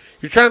dad.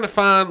 You're trying to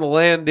find the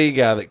Land D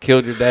guy that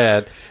killed your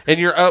dad, and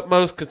your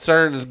utmost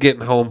concern is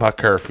getting home by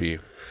curfew.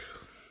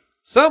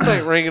 Something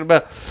ain't ringing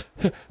about.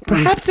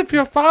 Perhaps if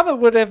your father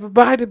would have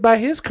abided by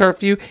his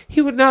curfew, he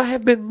would not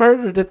have been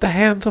murdered at the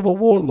hands of a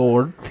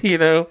warlord. You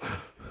know.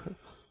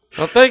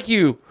 Well, thank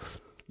you,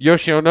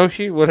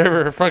 Yoshionoshi,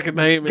 whatever her fucking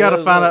name is.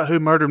 Gotta find out who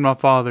murdered my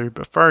father.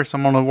 But first,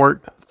 I'm gonna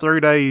work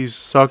 3 days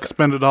so I can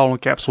spend it all on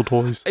capsule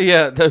toys.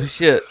 Yeah, no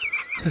shit.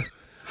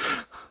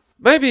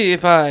 Maybe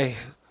if I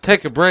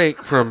take a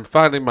break from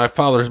finding my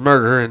father's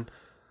murder and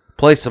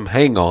play some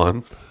Hang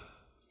On,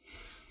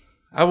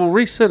 I will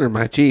recenter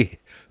my chi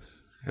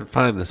and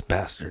find this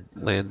bastard,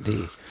 Land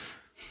D.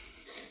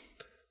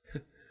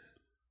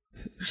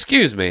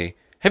 Excuse me,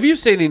 have you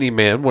seen any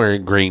men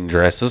wearing green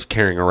dresses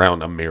carrying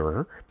around a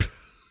mirror?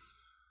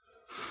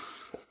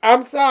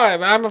 I'm sorry,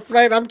 but I'm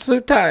afraid I'm too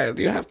tired.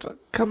 You have to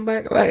come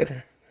back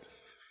later.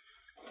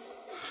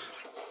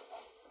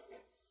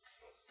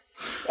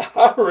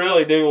 I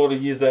really do want to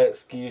use that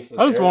excuse.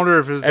 I just wonder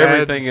if his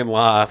Everything in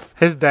life.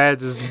 His dad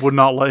just would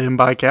not let him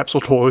buy capsule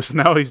toys.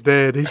 Now he's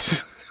dead.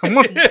 I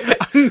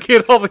can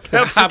get all the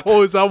capsule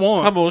toys I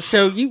want. I'm going to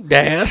show you,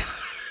 Dad.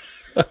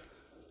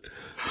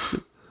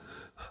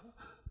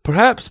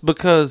 Perhaps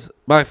because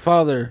my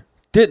father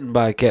didn't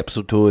buy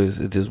capsule toys,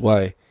 it is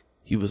why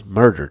he was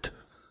murdered.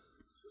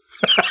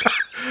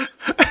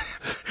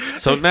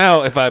 So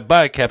now, if I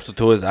buy capsule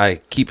toys, I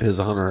keep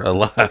his honor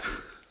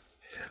alive.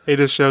 He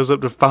just shows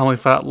up to finally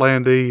fight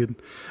Landy, and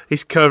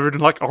he's covered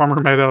in like armor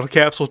made out of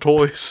capsule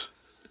toys.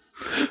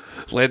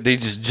 Landy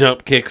just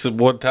jump kicks him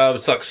one time,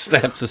 it's like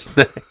snaps his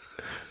neck.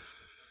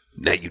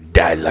 Now you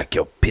die like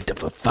your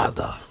pitiful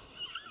father.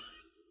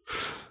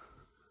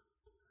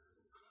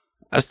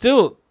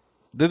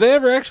 Did they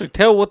ever actually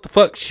tell what the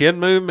fuck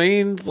Shenmue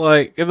means,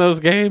 like, in those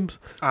games?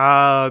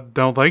 I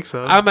don't think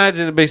so. I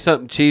imagine it'd be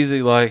something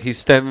cheesy, like he's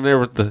standing there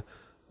with the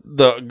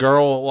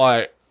girl,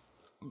 like,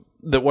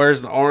 that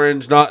wears the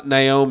orange, not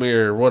Naomi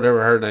or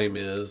whatever her name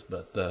is,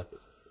 but the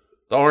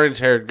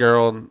orange-haired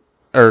girl,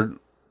 or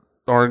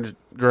orange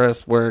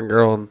dress wearing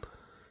girl, and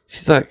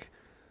he's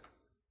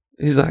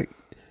like,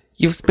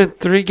 you've spent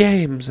 3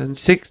 games and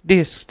 6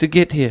 discs to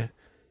get here.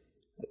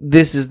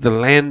 This is the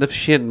land of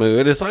Shenmue.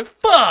 And it's like,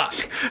 fuck!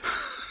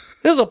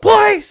 There's a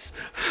place!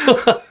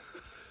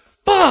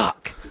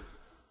 Fuck!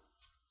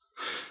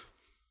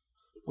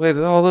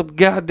 Waited all them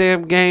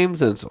goddamn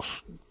games and some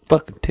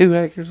fucking 2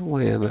 acres of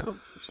land.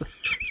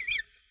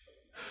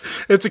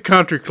 It's a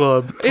country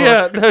club.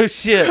 Yeah, no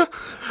shit.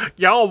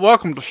 Y'all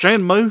welcome to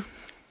Shenmue.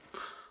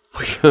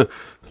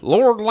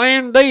 Lord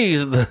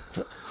Landy's the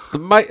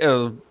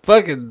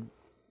fucking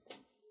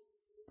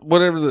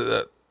whatever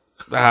the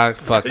I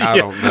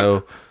don't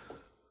know.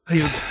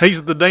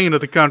 He's the dean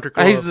of the country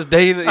club. He's the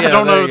dean. Yeah, I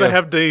don't know if they they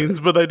have deans,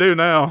 but they do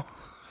now.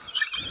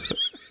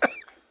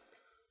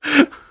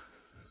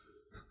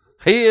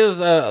 He is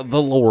the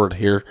Lord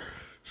here.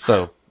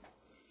 So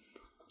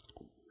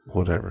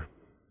whatever.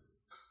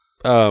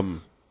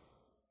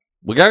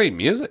 We got any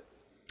music?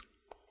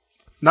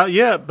 Not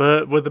yet,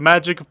 but with the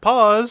magic of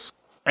pause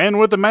and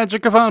with the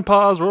magic of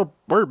unpause,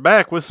 we're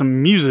back with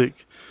some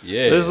music.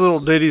 Yeah. This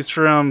little ditty's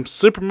from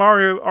Super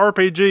Mario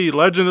RPG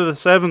Legend of the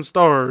 7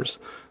 Stars.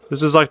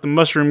 This is like the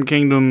Mushroom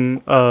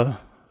Kingdom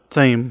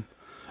theme.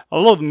 I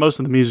love most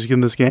of the music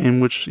in this game,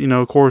 which, you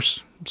know, of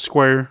course,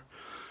 Square.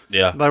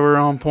 Yeah. They were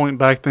on point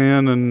back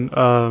then, and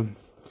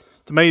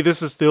to me,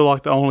 this is still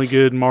like the only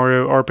good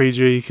Mario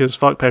RPG, because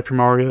fuck Paper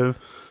Mario.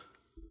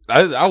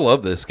 I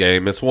love this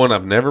game. It's one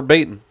I've never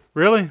beaten.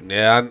 Really?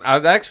 Yeah,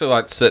 I'd actually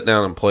like to sit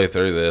down and play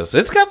through this.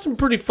 It's got some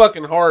pretty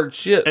fucking hard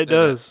shit. It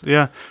does,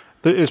 yeah.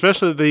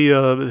 Especially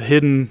the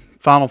hidden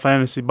Final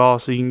Fantasy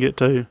boss you can get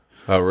to.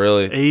 Oh,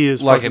 really? He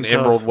is like an tough.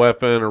 emerald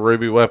weapon or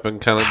ruby weapon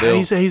kind of deal.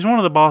 He's one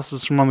of the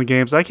bosses from one of the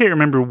games. I can't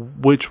remember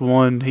which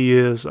one he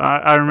is.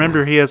 I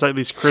remember he has like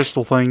these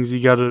crystal things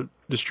you got to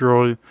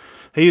destroy.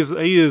 He is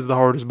the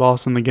hardest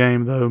boss in the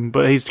game though,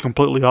 but he's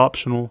completely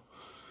optional.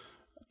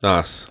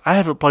 Nice. I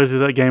haven't played through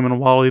that game in a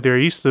while either. I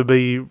used to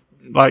be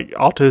like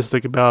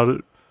autistic about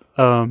it.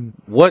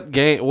 What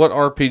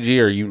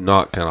RPG are you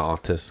not kind of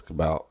autistic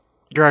about?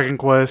 Dragon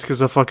Quest,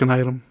 because I fucking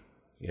hate them.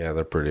 Yeah,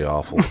 they're pretty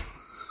awful.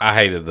 I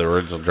hated the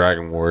original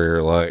Dragon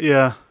Warrior. Like,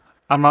 yeah,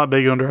 I'm not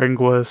big on Dragon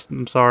Quest.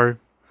 I'm sorry.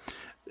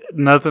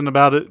 Nothing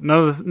about it.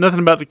 Nothing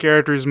about the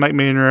characters make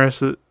me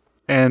interested,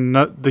 and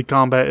the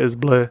combat is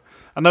bleh.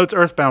 I know it's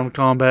Earthbound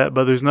combat,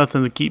 but there's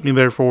nothing to keep me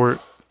there for it.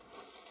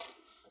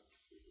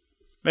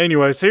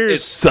 Anyways,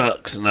 It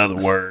sucks, in other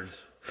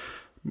words.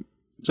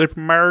 Super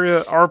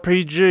Mario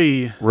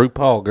RPG.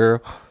 RuPaul,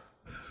 girl.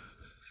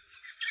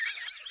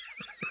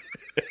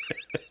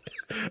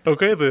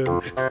 Okay, then.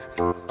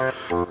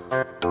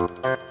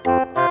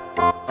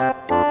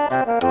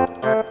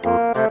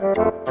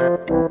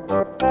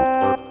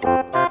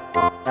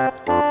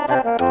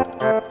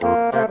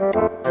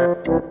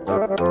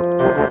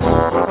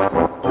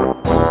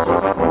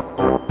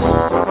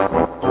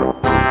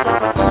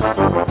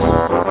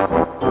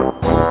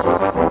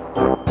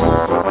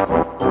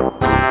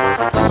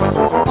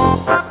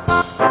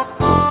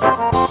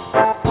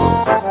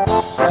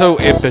 So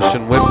impish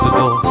and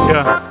whimsical.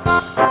 Yeah.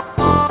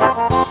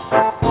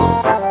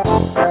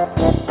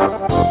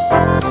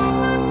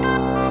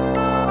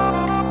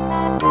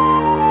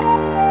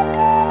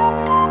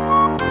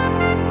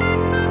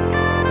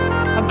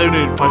 I do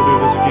need to play through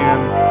this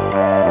again.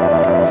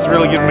 It's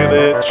really giving me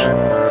the itch.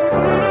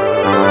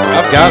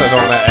 I've got it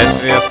on that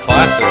SNES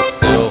Classic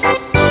still.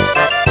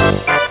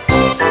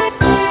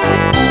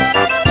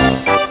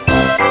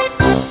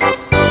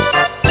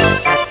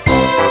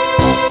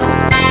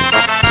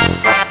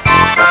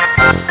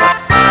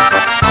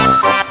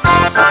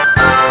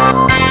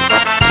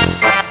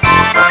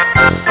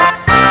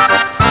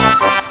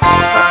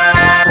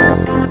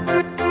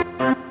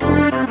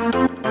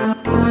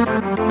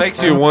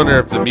 Makes you wonder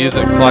if the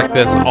music's like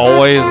this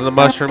always in the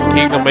Mushroom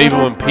Kingdom, even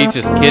when Peach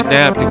is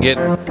kidnapped and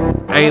getting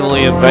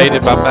anally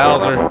invaded by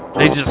Bowser.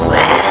 They just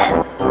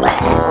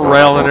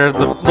railing her.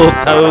 The little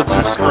toads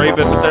are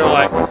screaming, but they're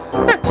like,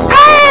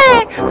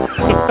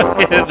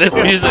 yeah, this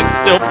music's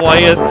still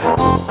playing.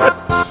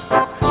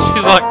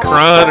 She's like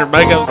crying, her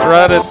makeup's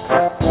running.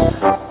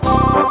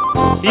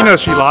 You know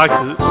she likes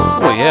it.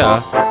 Well,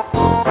 yeah.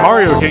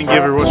 Mario can't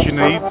give her what she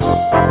needs.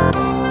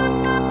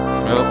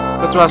 Well,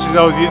 That's why she's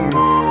always getting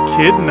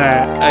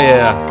kidnapped.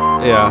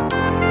 yeah.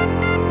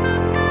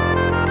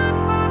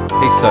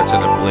 He's such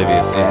an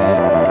oblivious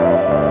idiot.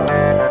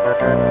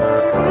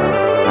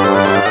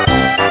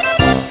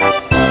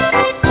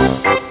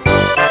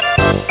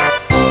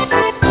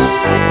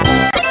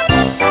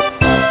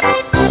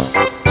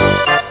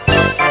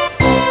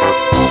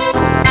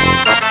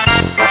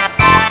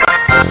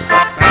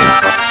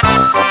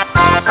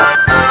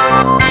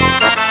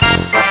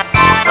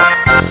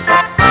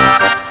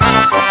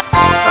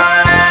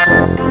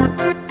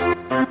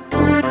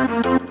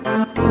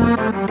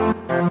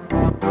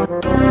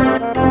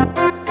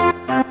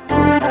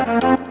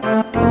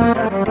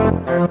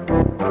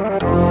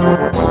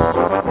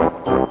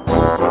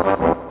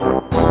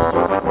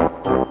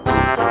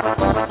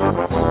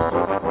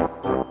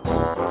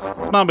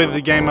 This might be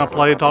the game I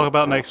play and talk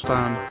about next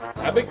time.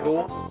 That'd be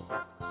cool.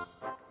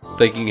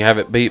 Think you can have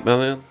it beat by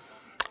then?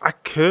 I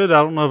could.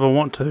 I don't know if I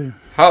want to.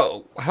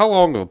 How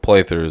long of a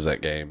playthrough is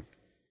that game?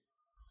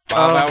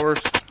 5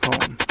 hours?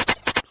 Hold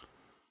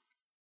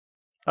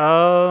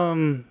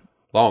on.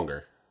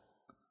 Longer.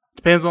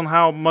 Depends on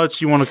how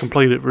much you want to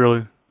complete it,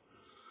 really.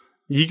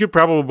 You could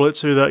probably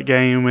blitz through that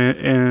game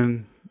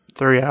in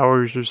 3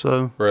 hours or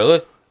so.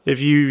 Really? If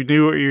you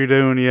knew what you're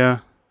doing, yeah.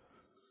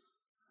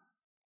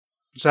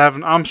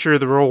 I'm sure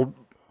the world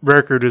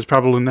record is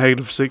probably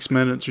 -6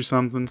 minutes or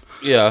something.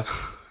 Yeah.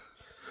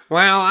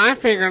 Well, I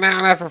figured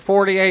out after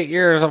 48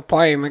 years of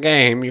playing the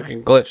game, you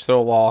can glitch through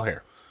a wall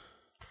here.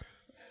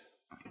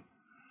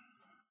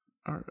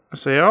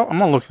 See, I'm going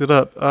to look it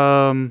up.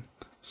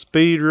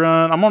 Speed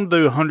run. I'm going to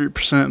do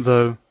 100%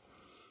 though.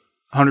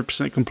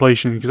 100%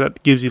 completion, because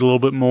that gives you a little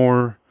bit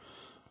more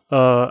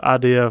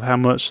idea of how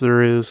much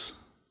there is.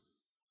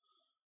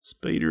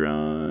 Speed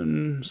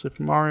run.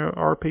 Super Mario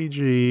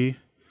RPG.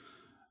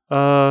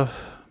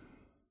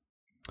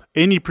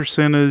 Any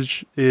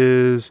percentage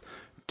is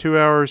 2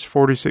 hours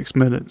 46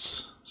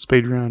 minutes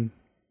speed run.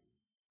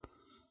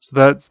 So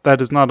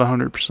that is not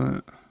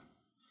 100%.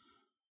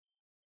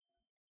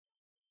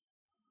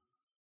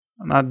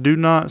 And I do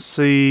not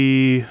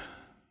see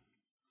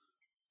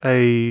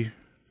a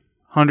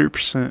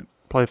 100%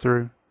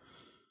 playthrough.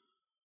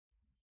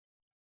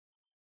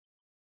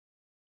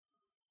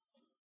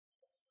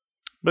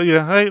 But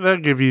yeah, hey, that'll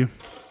give you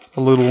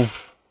a little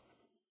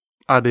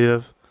idea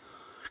of.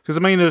 Because, I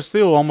mean, there's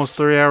still almost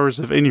 3 hours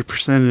of any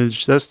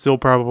percentage. That's still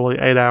probably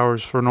 8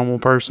 hours for a normal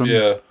person.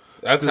 Yeah.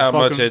 That's Just how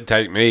much fucking- it'd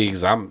take me,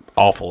 because I'm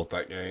awful at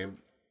that game.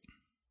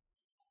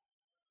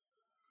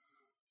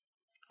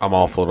 I'm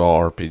awful at all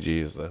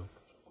RPGs, though.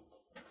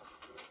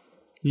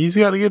 You just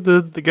got to get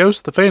the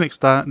Ghost of the Phoenix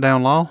down,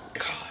 Law.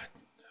 God.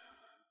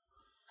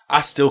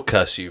 I still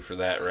cuss you for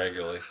that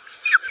regularly.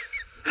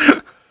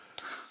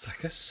 It's like,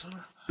 that son of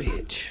a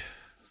bitch.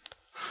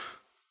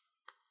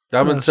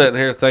 I've been sitting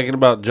here thinking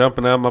about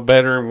jumping out my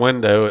bedroom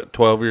window at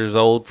 12 years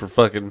old for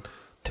fucking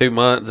 2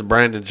 months, and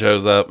Brandon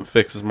shows up and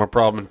fixes my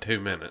problem in 2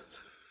 minutes.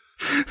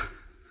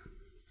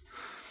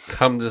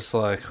 I'm just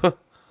like, huh,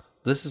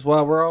 this is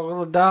why we're all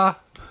going to die?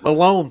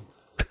 alone.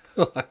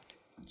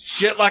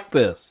 Shit like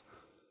this.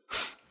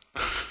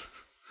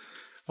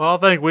 Well, I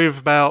think we've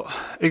about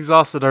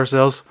exhausted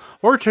ourselves.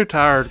 We're too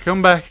tired.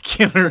 Come back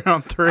again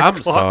around 3 o'clock.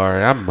 I'm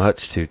sorry. I'm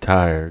much too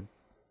tired.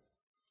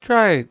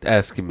 Try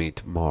asking me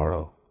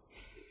tomorrow.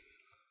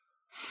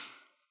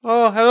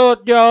 Oh, hello,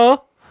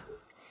 Joe.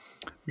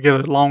 We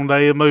got a long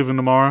day of moving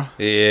tomorrow.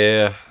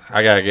 Yeah,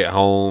 I gotta get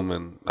home,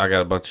 and I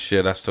got a bunch of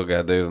shit I still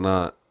gotta do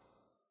tonight.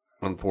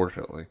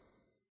 Unfortunately.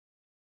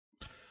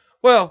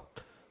 Well,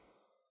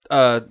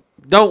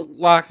 don't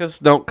like us,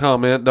 don't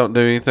comment, don't do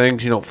anything.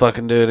 'Cause you don't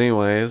fucking do it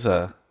anyways.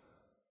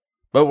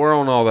 But we're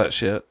on all that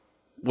shit.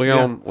 We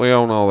own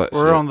all that shit.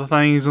 We're on the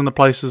things and the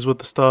places with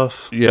the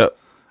stuff. Yep.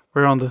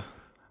 We're on the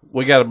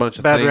We got a bunch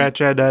of things.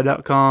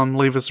 badratchaddad.com.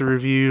 Leave us a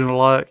review and a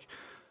like.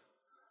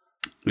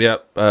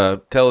 Yep.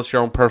 Tell us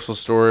your own personal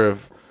story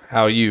of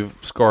how you've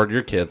scarred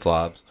your kids'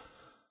 lives.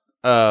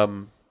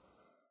 Man,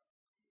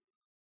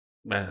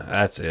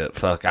 that's it.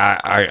 Fuck.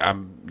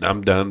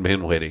 I'm done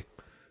being witty.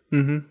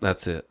 Mm-hmm.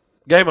 That's it.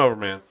 Game over,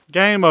 man.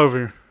 Game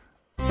over.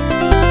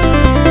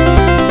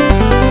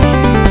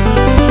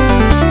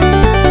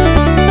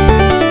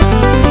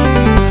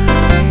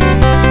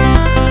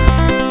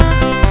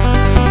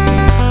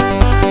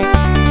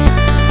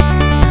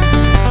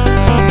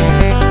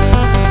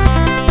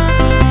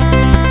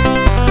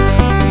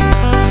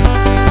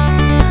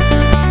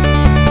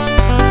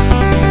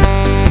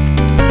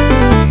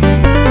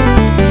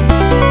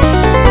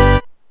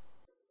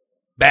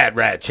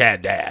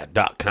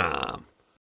 BadRatChaddad.com